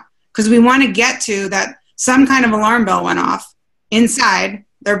now. Because we want to get to that some kind of alarm bell went off inside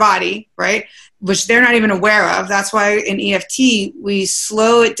their body, right? Which they're not even aware of. That's why in EFT, we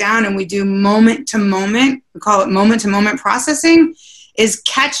slow it down and we do moment to moment. We call it moment to moment processing, is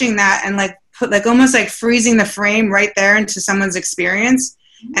catching that and almost like freezing the frame right there into someone's experience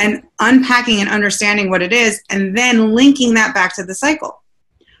and unpacking and understanding what it is, and then linking that back to the cycle.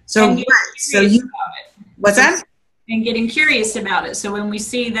 So, what's that? And getting curious about it. So when we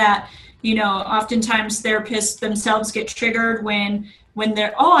see that, oftentimes therapists themselves get triggered when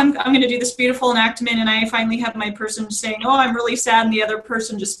they're, I'm going to do this beautiful enactment, and I finally have my person saying, I'm really sad, and the other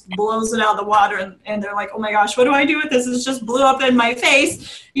person just blows it out of the water, and they're like, oh my gosh, what do I do with this? This just blew up in my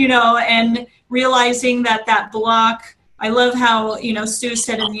face, and realizing that block. I love how, Stu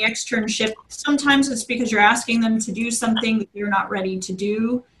said in the externship, sometimes it's because you're asking them to do something that they're not ready to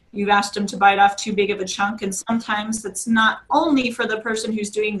do. You've asked them to bite off too big of a chunk, and sometimes that's not only for the person who's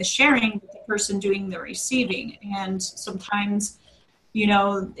doing the sharing, but the person doing the receiving. And sometimes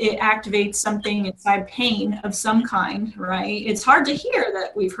it activates something inside pain of some kind, right? It's hard to hear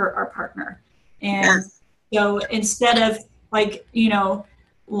that we've hurt our partner. And so instead of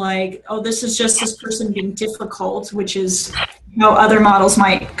like, oh, this is just this person being difficult, which is how other models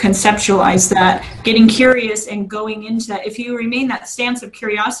might conceptualize that. Getting curious and going into that. If you remain that stance of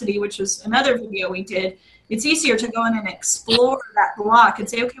curiosity, which was another video we did, it's easier to go in and explore that block and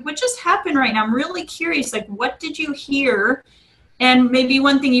say, okay, what just happened right now? I'm really curious. Like, what did you hear? And maybe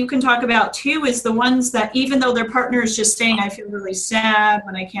one thing you can talk about too is the ones that, even though their partner is just saying, I feel really sad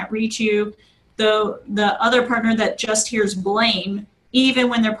when I can't reach you, the other partner that just hears blame, even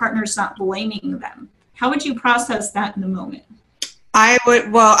when their partner is not blaming them. How would you process that in the moment? I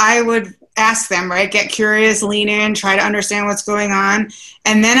would ask them, right? Get curious, lean in, try to understand what's going on.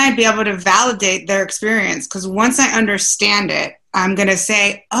 And then I'd be able to validate their experience. Because once I understand it, I'm going to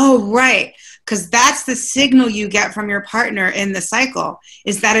say, oh, right. Because that's the signal you get from your partner in the cycle,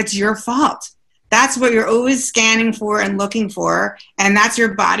 is that it's your fault. That's what you're always scanning for and looking for. And that's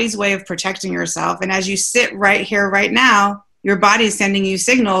your body's way of protecting yourself. And as you sit right here, right now, your body is sending you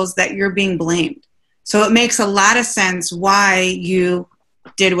signals that you're being blamed. So it makes a lot of sense why you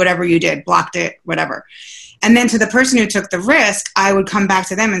did whatever you did, blocked it, whatever. And then to the person who took the risk, I would come back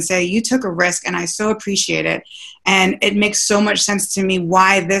to them and say, you took a risk and I so appreciate it. And it makes so much sense to me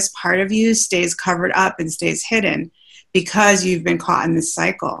why this part of you stays covered up and stays hidden, because you've been caught in this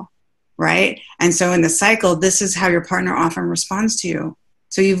cycle, right? And so in the cycle, this is how your partner often responds to you.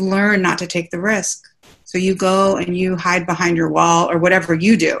 So you've learned not to take the risk. So you go and you hide behind your wall or whatever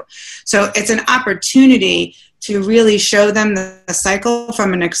you do. So it's an opportunity to really show them the cycle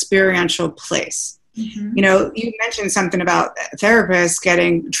from an experiential place. Mm-hmm. You know, you mentioned something about therapists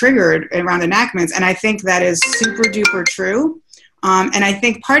getting triggered around enactments, and I think that is super duper true. And I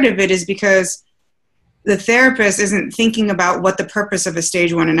think part of it is because the therapist isn't thinking about what the purpose of a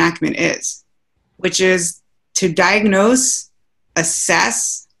stage 1 enactment is, which is to diagnose,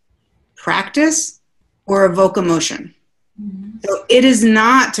 assess, practice, or evoke emotion. Mm-hmm. So it is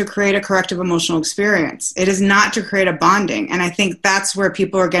not to create a corrective emotional experience. It is not to create a bonding. And I think that's where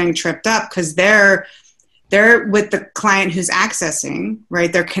people are getting tripped up, because they're with the client who's accessing,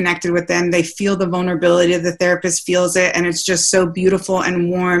 right? They're connected with them. They feel the vulnerability. The therapist feels it. And it's just so beautiful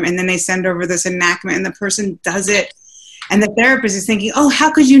and warm. And then they send over this enactment and the person does it. And the therapist is thinking, oh,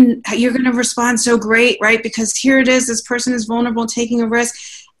 how could you're going to respond so great, right? Because here it is, this person is vulnerable, taking a risk.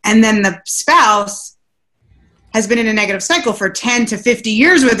 And then the spouse has been in a negative cycle for 10 to 50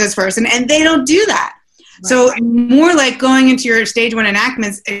 years with this person, and they don't do that. Right. So more like going into your stage 1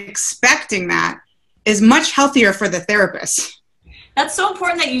 enactments, expecting that is much healthier for the therapist. That's so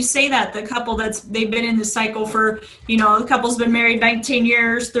important that you say that. The couple they've been in the cycle for, the couple's been married 19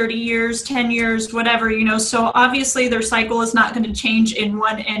 years, 30 years, 10 years, whatever, so obviously their cycle is not going to change in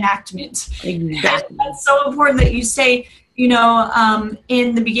one enactment. Exactly. That's so important that you say,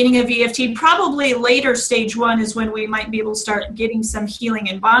 in the beginning of EFT, probably later stage 1 is when we might be able to start getting some healing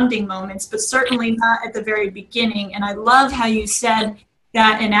and bonding moments, but certainly not at the very beginning. And I love how you said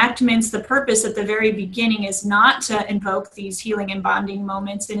that enactments, the purpose at the very beginning is not to invoke these healing and bonding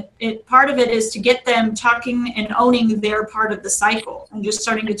moments. And part of it is to get them talking and owning their part of the cycle and just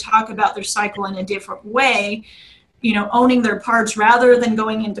starting to talk about their cycle in a different way. Owning their parts rather than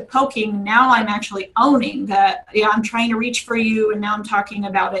going into poking. Now I'm actually owning that, I'm trying to reach for you, and now I'm talking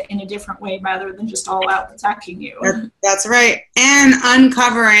about it in a different way rather than just all out attacking you. That's right. And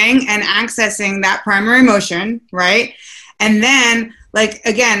uncovering and accessing that primary emotion, right? And then,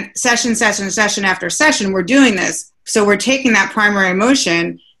 again, session after session, we're doing this. So we're taking that primary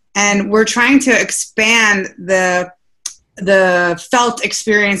emotion and we're trying to expand the felt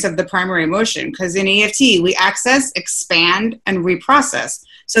experience of the primary emotion, because in EFT we access, expand, and reprocess.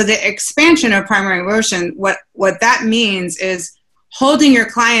 So the expansion of primary emotion, what that means is holding your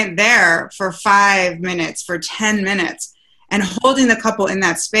client there for 5 minutes, for 10 minutes, and holding the couple in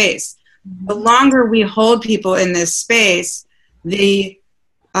that space. The longer we hold people in this space, the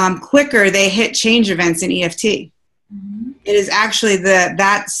quicker they hit change events in EFT. It is actually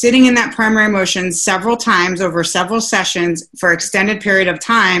that sitting in that primary emotion several times over several sessions for extended period of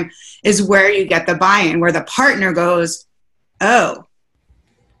time is where you get the buy-in, where the partner goes, oh,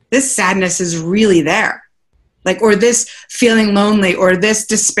 this sadness is really there. Or this feeling lonely or this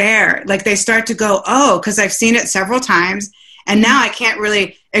despair. They start to go, oh, because I've seen it several times and now I can't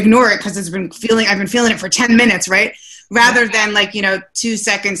really ignore it because I've been feeling it for 10 minutes, right? Rather than 2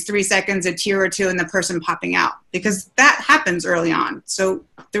 seconds, 3 seconds, a tear or two, and the person popping out, because that happens early on. So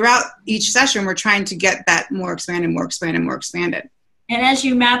throughout each session, we're trying to get that more expanded, more expanded, more expanded. And as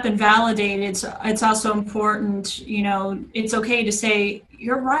you map and validate, it's also important, it's okay to say,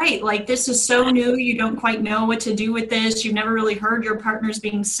 you're right. Like, this is so new. You don't quite know what to do with this. You've never really heard your partners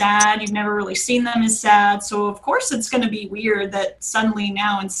being sad. You've never really seen them as sad. So of course it's going to be weird that suddenly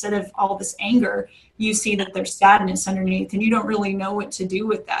now, instead of all this anger, you see that there's sadness underneath, and you don't really know what to do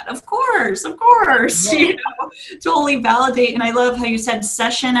with that. Of course, Yeah. you know, totally validate. And I love how you said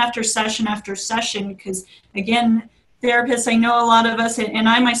session after session after session, because again, therapists, I know a lot of us, and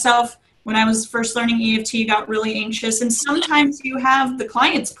I myself, when I was first learning EFT, got really anxious. And sometimes you have the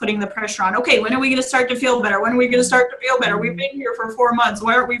clients putting the pressure on. Okay, when are we going to start to feel better? When are we going to start to feel better? We've been here for 4 months.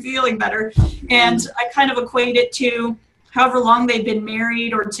 Why aren't we feeling better? And I kind of equate it to however long they've been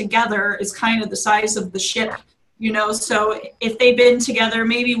married or together is kind of the size of the ship, you know. So if they've been together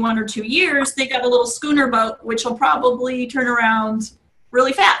maybe 1 or 2 years, they got a little schooner boat, which will probably turn around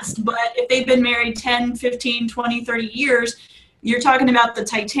really fast. But if they've been married 10, 15, 20, 30 years, you're talking about the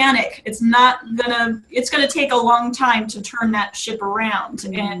Titanic. It's going to take a long time to turn that ship around.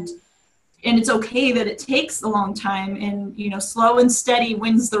 And it's okay that it takes a long time, and, you know, slow and steady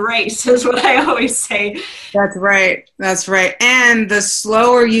wins the race is what I always say. That's right. That's right. And the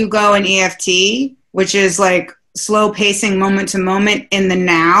slower you go in EFT, which is like slow pacing moment to moment in the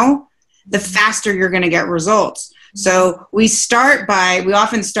now, the faster you're going to get results. So we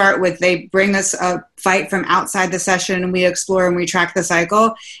often start with, they bring us a fight from outside the session, and we explore and we track the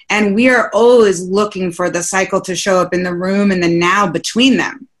cycle. And we are always looking for the cycle to show up in the room and the now between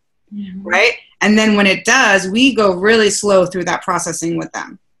them. Mm-hmm. Right? And then when it does, we go really slow through that processing with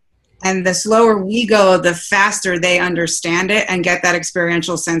them. And the slower we go, the faster they understand it and get that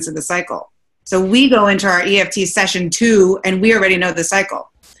experiential sense of the cycle. So we go into our EFT session 2 and we already know the cycle.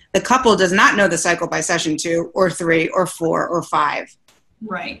 The couple does not know the cycle by session 2 or 3 or 4 or 5.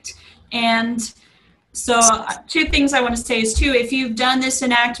 Right. And so 2 things I want to say is, too, if you've done this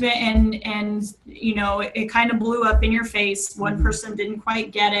enactment and you know, it kind of blew up in your face, one person didn't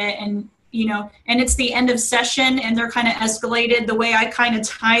quite get it, and, you know, and it's the end of session and they're kind of escalated, the way I kind of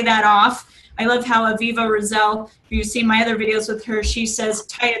tie that off. I love how Aviva Rizal, if you see my other videos with her, she says,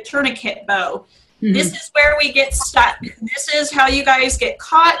 tie a tourniquet bow. Mm-hmm. This is where we get stuck. This is how you guys get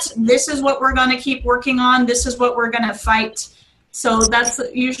caught. This is what we're going to keep working on. This is what we're going to fight. So that's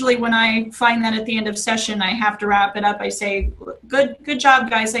usually when I find that at the end of session, I have to wrap it up. I say, good job,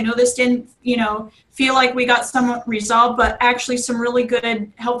 guys. I know this didn't, you know, feel like we got somewhat resolved, but actually some really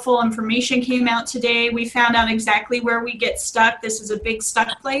good, helpful information came out today. We found out exactly where we get stuck. This is a big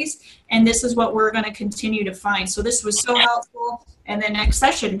stuck place, and this is what we're going to continue to find. So this was so helpful. And then next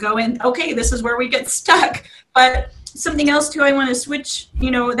session, go in, okay, this is where we get stuck. But something else, too, I want to switch, you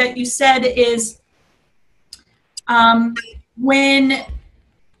know, that you said is when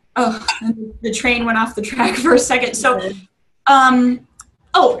the train went off the track for a second. So,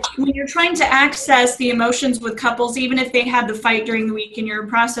 when you're trying to access the emotions with couples, even if they had the fight during the week and you're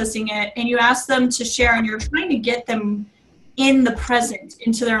processing it, and you ask them to share, and you're trying to get them in the present,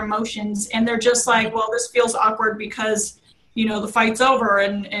 into their emotions, and they're just like, well, this feels awkward because, you know, the fight's over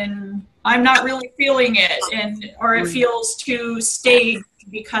and I'm not really feeling it, or it feels too staged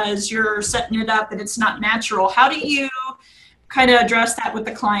because you're setting it up and it's not natural. How do you kind of address that with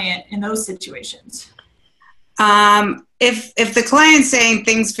the client in those situations? If the client's saying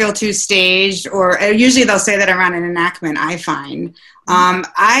things feel too staged, or usually they'll say that around an enactment, I find,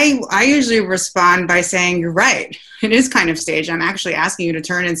 I usually respond by saying, you're right. It is kind of staged. I'm actually asking you to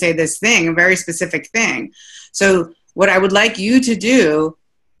turn and say this thing, a very specific thing. So what I would like you to do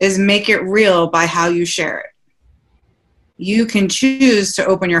is make it real by how you share it. You can choose to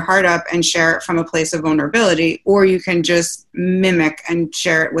open your heart up and share it from a place of vulnerability, or you can just mimic and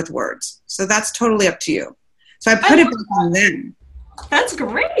share it with words. So that's totally up to you. So I put it back on them. That's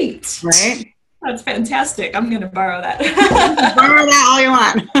great. Right? That's fantastic. I'm going to borrow that. Borrow that all you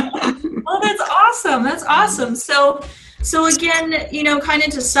want. Oh, that's awesome. That's awesome. So again, you know, kind of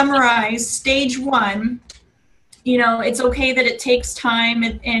to summarize, stage 1, you know, it's okay that it takes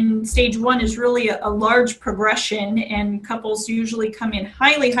time, and stage 1 is really a large progression, and couples usually come in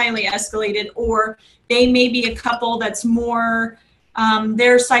highly, highly escalated, or they may be a couple that's more,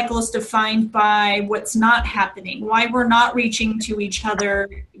 their cycle is defined by what's not happening, why we're not reaching to each other.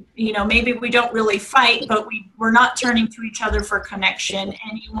 You know, maybe we don't really fight, but we're not turning to each other for connection,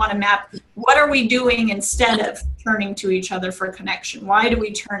 and you want to map, what are we doing instead of turning to each other for connection? Why do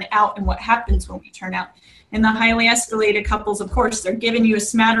we turn out, and what happens when we turn out? And the highly escalated couples, of course, they're giving you a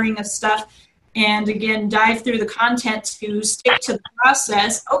smattering of stuff. And again, dive through the content to stick to the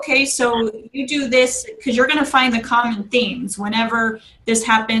process. Okay, so you do this because you're going to find the common themes. Whenever this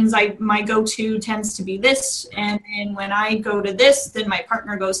happens, my go-to tends to be this. And then when I go to this, then my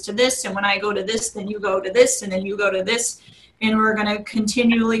partner goes to this. And when I go to this, then you go to this. And then you go to this. and we're going to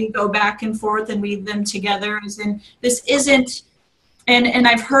continually go back and forth and weave them together. As in, this isn't, and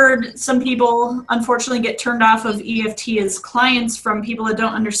I've heard some people unfortunately get turned off of EFT as clients from people that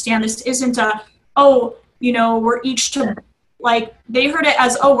don't understand. This isn't a, oh, you know, we're each to, like, they heard it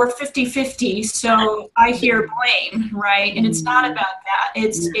as, oh, we're 50-50, so I hear blame, right? And it's not about that.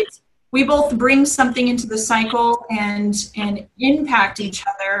 It's we both bring something into the cycle and impact each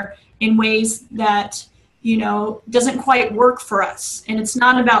other in ways that, you know, doesn't quite work for us. And it's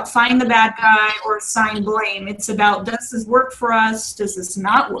not about find the bad guy or assign blame. It's about, does this work for us? Does this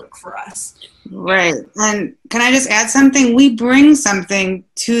not work for us? Right. And can I just add something? We bring something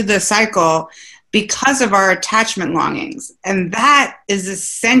to the cycle because of our attachment longings. And that is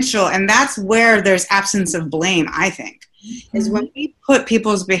essential. And that's where there's absence of blame, I think. Is when we put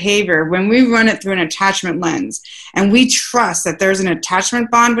people's behavior, when we run it through an attachment lens, and we trust that there's an attachment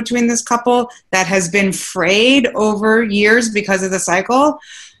bond between this couple that has been frayed over years because of the cycle,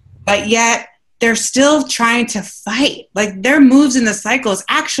 but yet they're still trying to fight. Like, their moves in the cycle is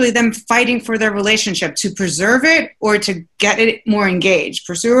actually them fighting for their relationship to preserve it or to get it more engaged,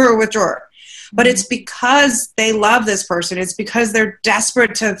 pursue or withdraw. But it's because they love this person. It's because they're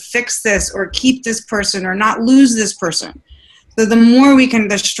desperate to fix this or keep this person or not lose this person. So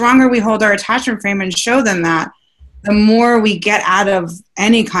the stronger we hold our attachment frame and show them that, the more we get out of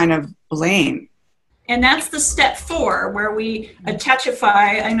any kind of blame. And that's the step 4, where we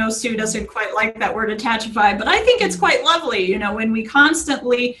attachify. I know Sue doesn't quite like that word attachify, but I think it's quite lovely. You know, when we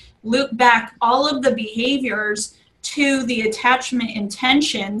constantly loop back all of the behaviors to the attachment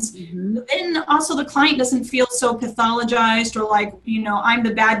intentions, then also the client doesn't feel so pathologized or like, you know, I'm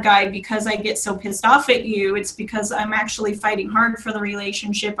the bad guy because I get so pissed off at you. It's because I'm actually fighting hard for the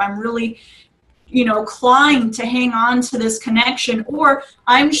relationship. I'm really, you know, clawing to hang on to this connection, or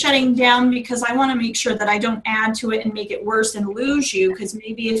I'm shutting down because I want to make sure that I don't add to it and make it worse and lose you. Because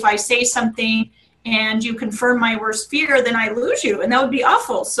maybe if I say something and you confirm my worst fear, then I lose you, and that would be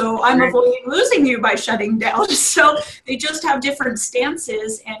awful. So I'm avoiding losing you by shutting down. So they just have different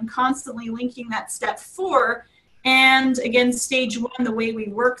stances and constantly linking that step 4. And again, stage 1, the way we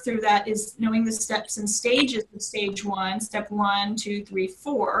work through that is knowing the steps and stages of stage 1, step 1, 2, 3,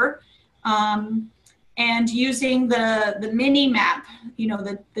 4, and using the mini map, you know,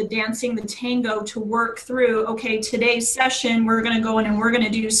 the dancing, the tango, to work through, okay, today's session, we're going to go in and we're going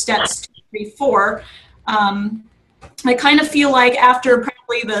to do steps 2, 3, 4. I kind of feel like after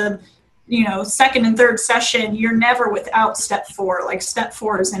probably the, you know, second and third session, you're never without step 4. Like, step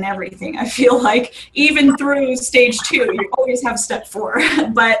 4 is in everything. I feel like even through stage 2, you always have step 4.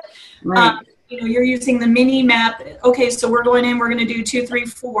 But, you know, you're using the mini map. Okay, so we're going in, we're going to do 2, 3,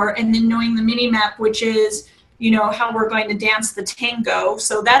 4, and then knowing the mini map, which is, you know, how we're going to dance the tango.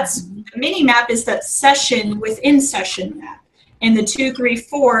 So that's, the mini map is that session within session map. And the 2, 3,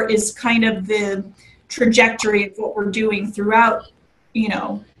 4 is kind of the trajectory of what we're doing throughout, you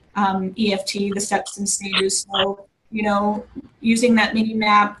know, EFT, the steps and stages. So, you know, using that mini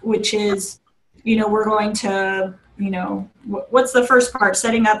map, which is, you know, we're going to, you know, what's the first part?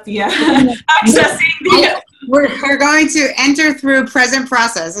 Setting up the accessing the. We're going to enter through present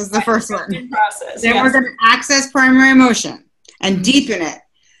process is the first one. Process. Then we're going to access primary emotion and deepen it.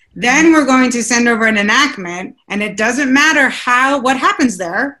 Then we're going to send over an enactment, and it doesn't matter what happens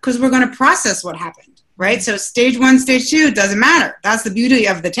there, because we're going to process what happened, right? So stage 1, stage 2, doesn't matter. That's the beauty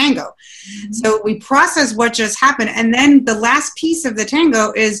of the tango. So we process what just happened, and then the last piece of the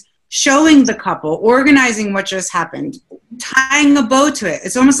tango is showing the couple, organizing what just happened, tying a bow to it.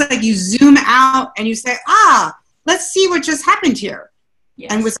 It's almost like you zoom out and you say, let's see what just happened here.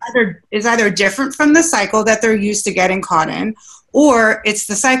 Yes. And it's either different from the cycle that they're used to getting caught in, or it's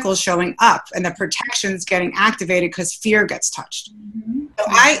the cycle showing up and the protections getting activated because fear gets touched. So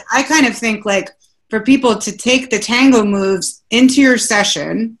I kind of think, like, for people to take the tango moves into your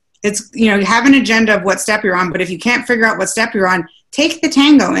session, it's, you know, you have an agenda of what step you're on, but if you can't figure out what step you're on, take the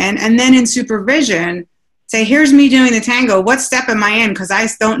tango in, and then in supervision, say, here's me doing the tango. What step am I in? Because I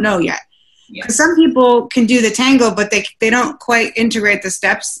don't know yet. Because some people can do the tango, but they don't quite integrate the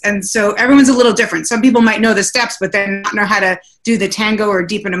steps. And so everyone's a little different. Some people might know the steps, but then not know how to do the tango or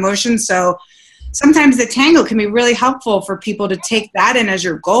deepen emotion. So sometimes the tango can be really helpful for people to take that in as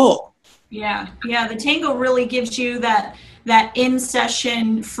your goal. Yeah. The tango really gives you that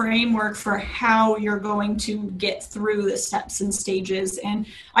in-session framework for how you're going to get through the steps and stages. And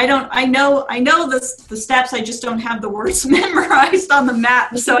I know the steps, I just don't have the words memorized on the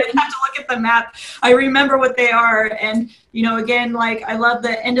map. So I'd have to look at the map. I remember what they are. And, you know, again, like, I love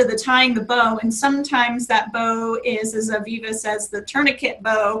the end of the tying the bow. And sometimes that bow is, as Aviva says, the tourniquet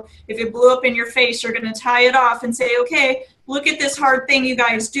bow. If it blew up in your face, you're going to tie it off and say, okay, look at this hard thing you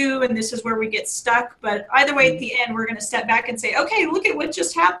guys do, and this is where we get stuck. But either way, at the end, we're going to step back and say, okay, look at what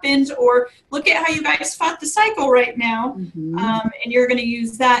just happened, or look at how you guys fought the cycle right now. And you're going to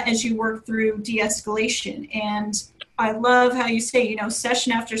use that as you work through de-escalation. And I love how you say, you know,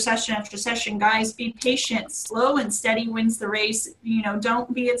 session after session after session, guys, be patient. Slow and steady wins the race. You know,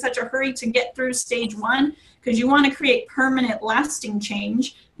 don't be in such a hurry to get through stage 1, because you want to create permanent, lasting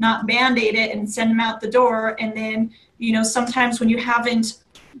change, not Band-Aid it and send them out the door. And then, you know, sometimes when you haven't,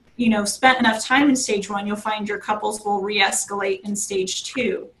 you know, spent enough time in stage 1, you'll find your couples will re-escalate in stage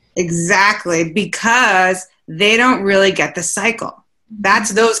 2. Exactly, because they don't really get the cycle.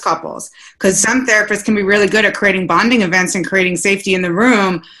 That's those couples. Because some therapists can be really good at creating bonding events and creating safety in the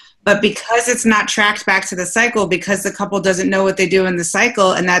room, but because it's not tracked back to the cycle, because the couple doesn't know what they do in the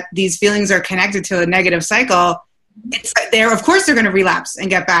cycle, and that these feelings are connected to a negative cycle, of course they're going to relapse and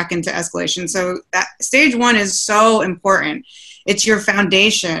get back into escalation. So that stage 1 is so important. It's your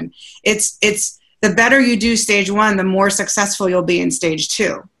foundation. It's the better you do stage 1, the more successful you'll be in stage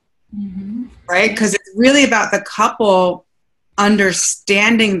 2. Right? Because it's really about the couple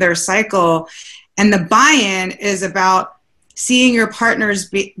understanding their cycle, and the buy-in is about seeing your partner's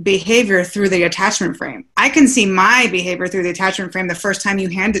behavior through the attachment frame. I can see my behavior through the attachment frame the first time you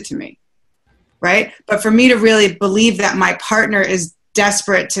hand it to me, right? But for me to really believe that my partner is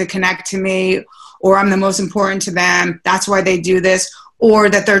desperate to connect to me, or I'm the most important to them, that's why they do this, or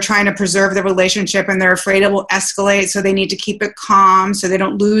that they're trying to preserve the relationship and they're afraid it will escalate, so they need to keep it calm so they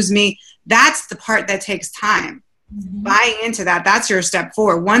don't lose me. That's the part that takes time. Buying into that, that's your step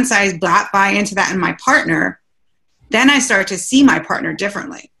 4. Once I buy into that in my partner, then I start to see my partner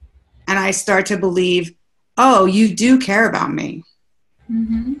differently. And I start to believe, oh, you do care about me.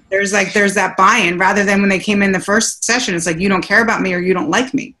 There's that buy-in, rather than when they came in the first session, it's like, you don't care about me or you don't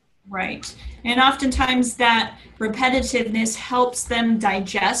like me. Right. And oftentimes that repetitiveness helps them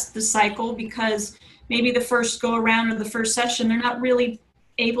digest the cycle, because maybe the first go around or the first session, they're not really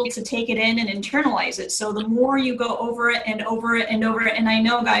able to take it in and internalize it. So the more you go over it and over it and over it, and I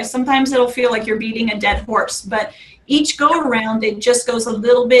know, guys, sometimes it'll feel like you're beating a dead horse, but each go around, it just goes a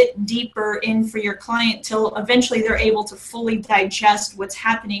little bit deeper in for your client till eventually they're able to fully digest what's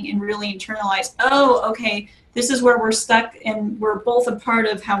happening and really internalize, oh, okay, this is where we're stuck, and we're both a part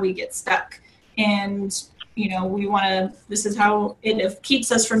of how we get stuck. And, you know, this is how it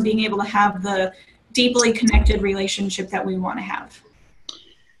keeps us from being able to have the deeply connected relationship that we want to have.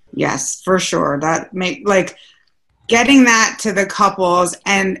 Yes, for sure. Getting that to the couples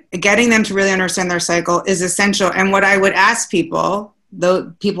and getting them to really understand their cycle is essential. And what I would ask people,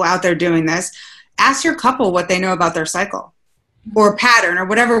 the people out there doing this, ask your couple what they know about their cycle or pattern or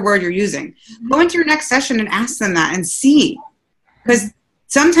whatever word you're using. Go into your next session and ask them that and see. Because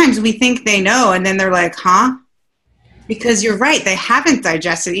sometimes we think they know and then they're like, huh? Because you're right, they haven't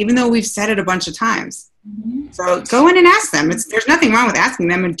digested, even though we've said it a bunch of times. So go in and ask them. There's nothing wrong with asking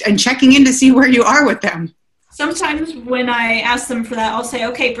them and checking in to see where you are with them. Sometimes when I ask them for that, I'll say,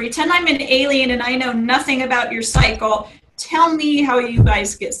 okay, pretend I'm an alien and I know nothing about your cycle. Tell me how you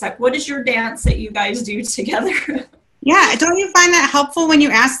guys get stuck. What is your dance that you guys do together? Yeah, don't you find that helpful when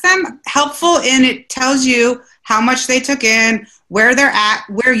you ask them? Helpful in it tells you how much they took in, where they're at,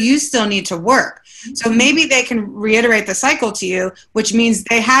 where you still need to work. So maybe they can reiterate the cycle to you, which means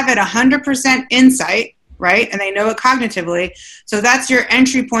they have it 100% insight, right? And they know it cognitively. So that's your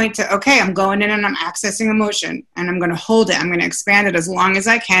entry point to, okay, I'm going in and I'm accessing emotion and I'm going to hold it. I'm going to expand it as long as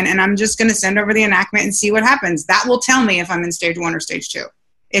I can. And I'm just going to send over the enactment and see what happens. That will tell me if I'm in stage 1 or stage 2,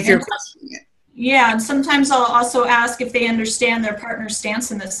 if you're questioning it. Yeah, and sometimes I'll also ask if they understand their partner's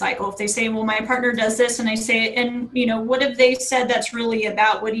stance in this cycle. If they say, well, my partner does this, and I say, and, you know, what have they said that's really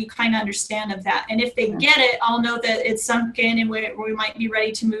about? What do you kind of understand of that? And if they get it, I'll know that it's sunk in and we might be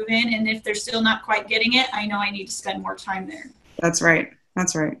ready to move in. And if they're still not quite getting it, I know I need to spend more time there. That's right.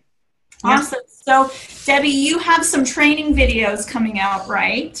 That's right. Awesome. Yeah. So, Debbie, you have some training videos coming out,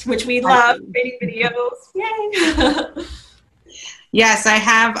 right? Which we love, training videos. Yay! Yes, I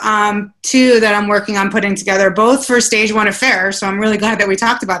have 2 that I'm working on putting together, both for stage 1 affairs. So I'm really glad that we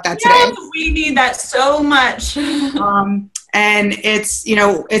talked about that today. Yes, we need that so much. And it's, you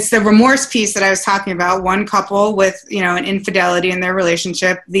know, it's the remorse piece that I was talking about. One couple with, you know, an infidelity in their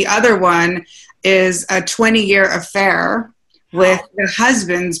relationship. The other one is a 20-year affair with the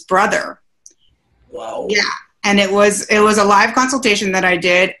husband's brother. Wow. Yeah. And it was a live consultation that I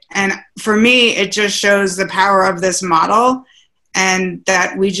did. And for me, it just shows the power of this model. And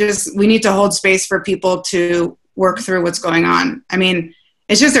that we need to hold space for people to work through what's going on. I mean,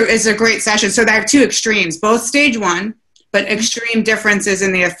 it's a great session. So I have 2 extremes, both stage 1, but extreme differences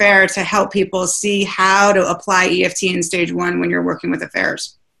in the affair to help people see how to apply EFT in stage 1 when you're working with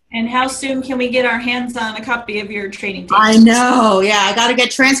affairs. And how soon can we get our hands on a copy of your training tapes? I know. Yeah, I got to get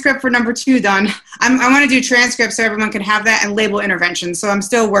transcript for number 2 done. I want to do transcripts so everyone can have that, and label interventions. So I'm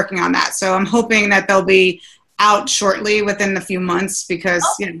still working on that. So I'm hoping that they'll be out shortly within a few months because,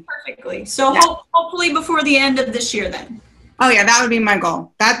 perfectly. So hopefully before the end of this year then. Oh yeah, that would be my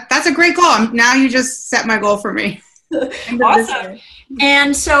goal. That's a great goal. Now you just set my goal for me. Awesome.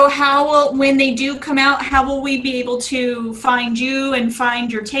 And so when they do come out, how will we be able to find you and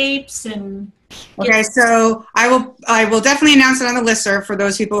find your tapes and Okay, so I will definitely announce it on the listserv for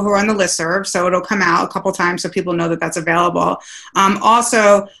those people who are on the listserv. So it'll come out a couple times so people know that that's available.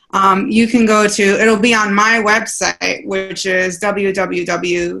 Also, you can go to, it'll be on my website, which is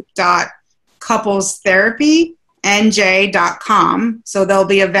www.couplestherapynj.com. So they'll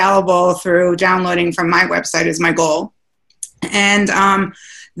be available through downloading from my website is my goal. And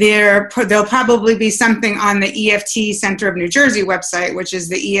there'll probably be something on the EFT Center of New Jersey website, which is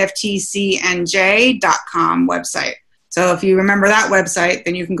the EFTCNJ.com website. So if you remember that website,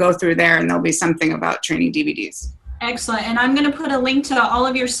 then you can go through there and there'll be something about training DVDs. Excellent. And I'm going to put a link to all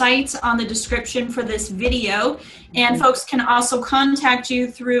of your sites on the description for this video. And folks can also contact you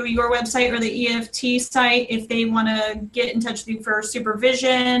through your website or the EFT site if they want to get in touch with you for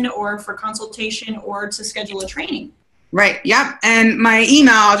supervision or for consultation or to schedule a training. Right. Yep. And my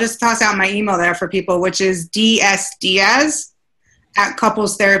email, I'll just toss out my email there for people, which is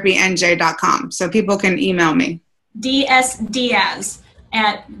dsdiaz@couplestherapynj.com. So people can email me.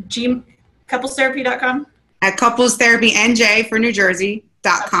 dsdiaz@couplestherapy.com? At couplestherapynj for New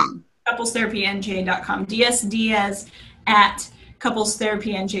Jersey.com. Couplestherapynj.com.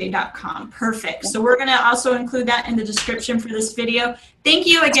 dsdiaz@couplestherapynj.com. Perfect. So we're going to also include that in the description for this video. Thank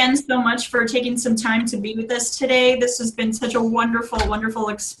you again so much for taking some time to be with us today. This has been such a wonderful, wonderful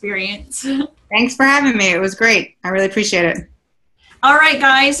experience. Thanks for having me. It was great. I really appreciate it. All right,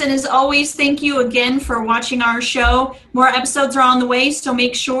 guys. And as always, thank you again for watching our show. More episodes are on the way, so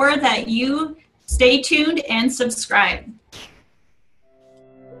make sure that you stay tuned and subscribe.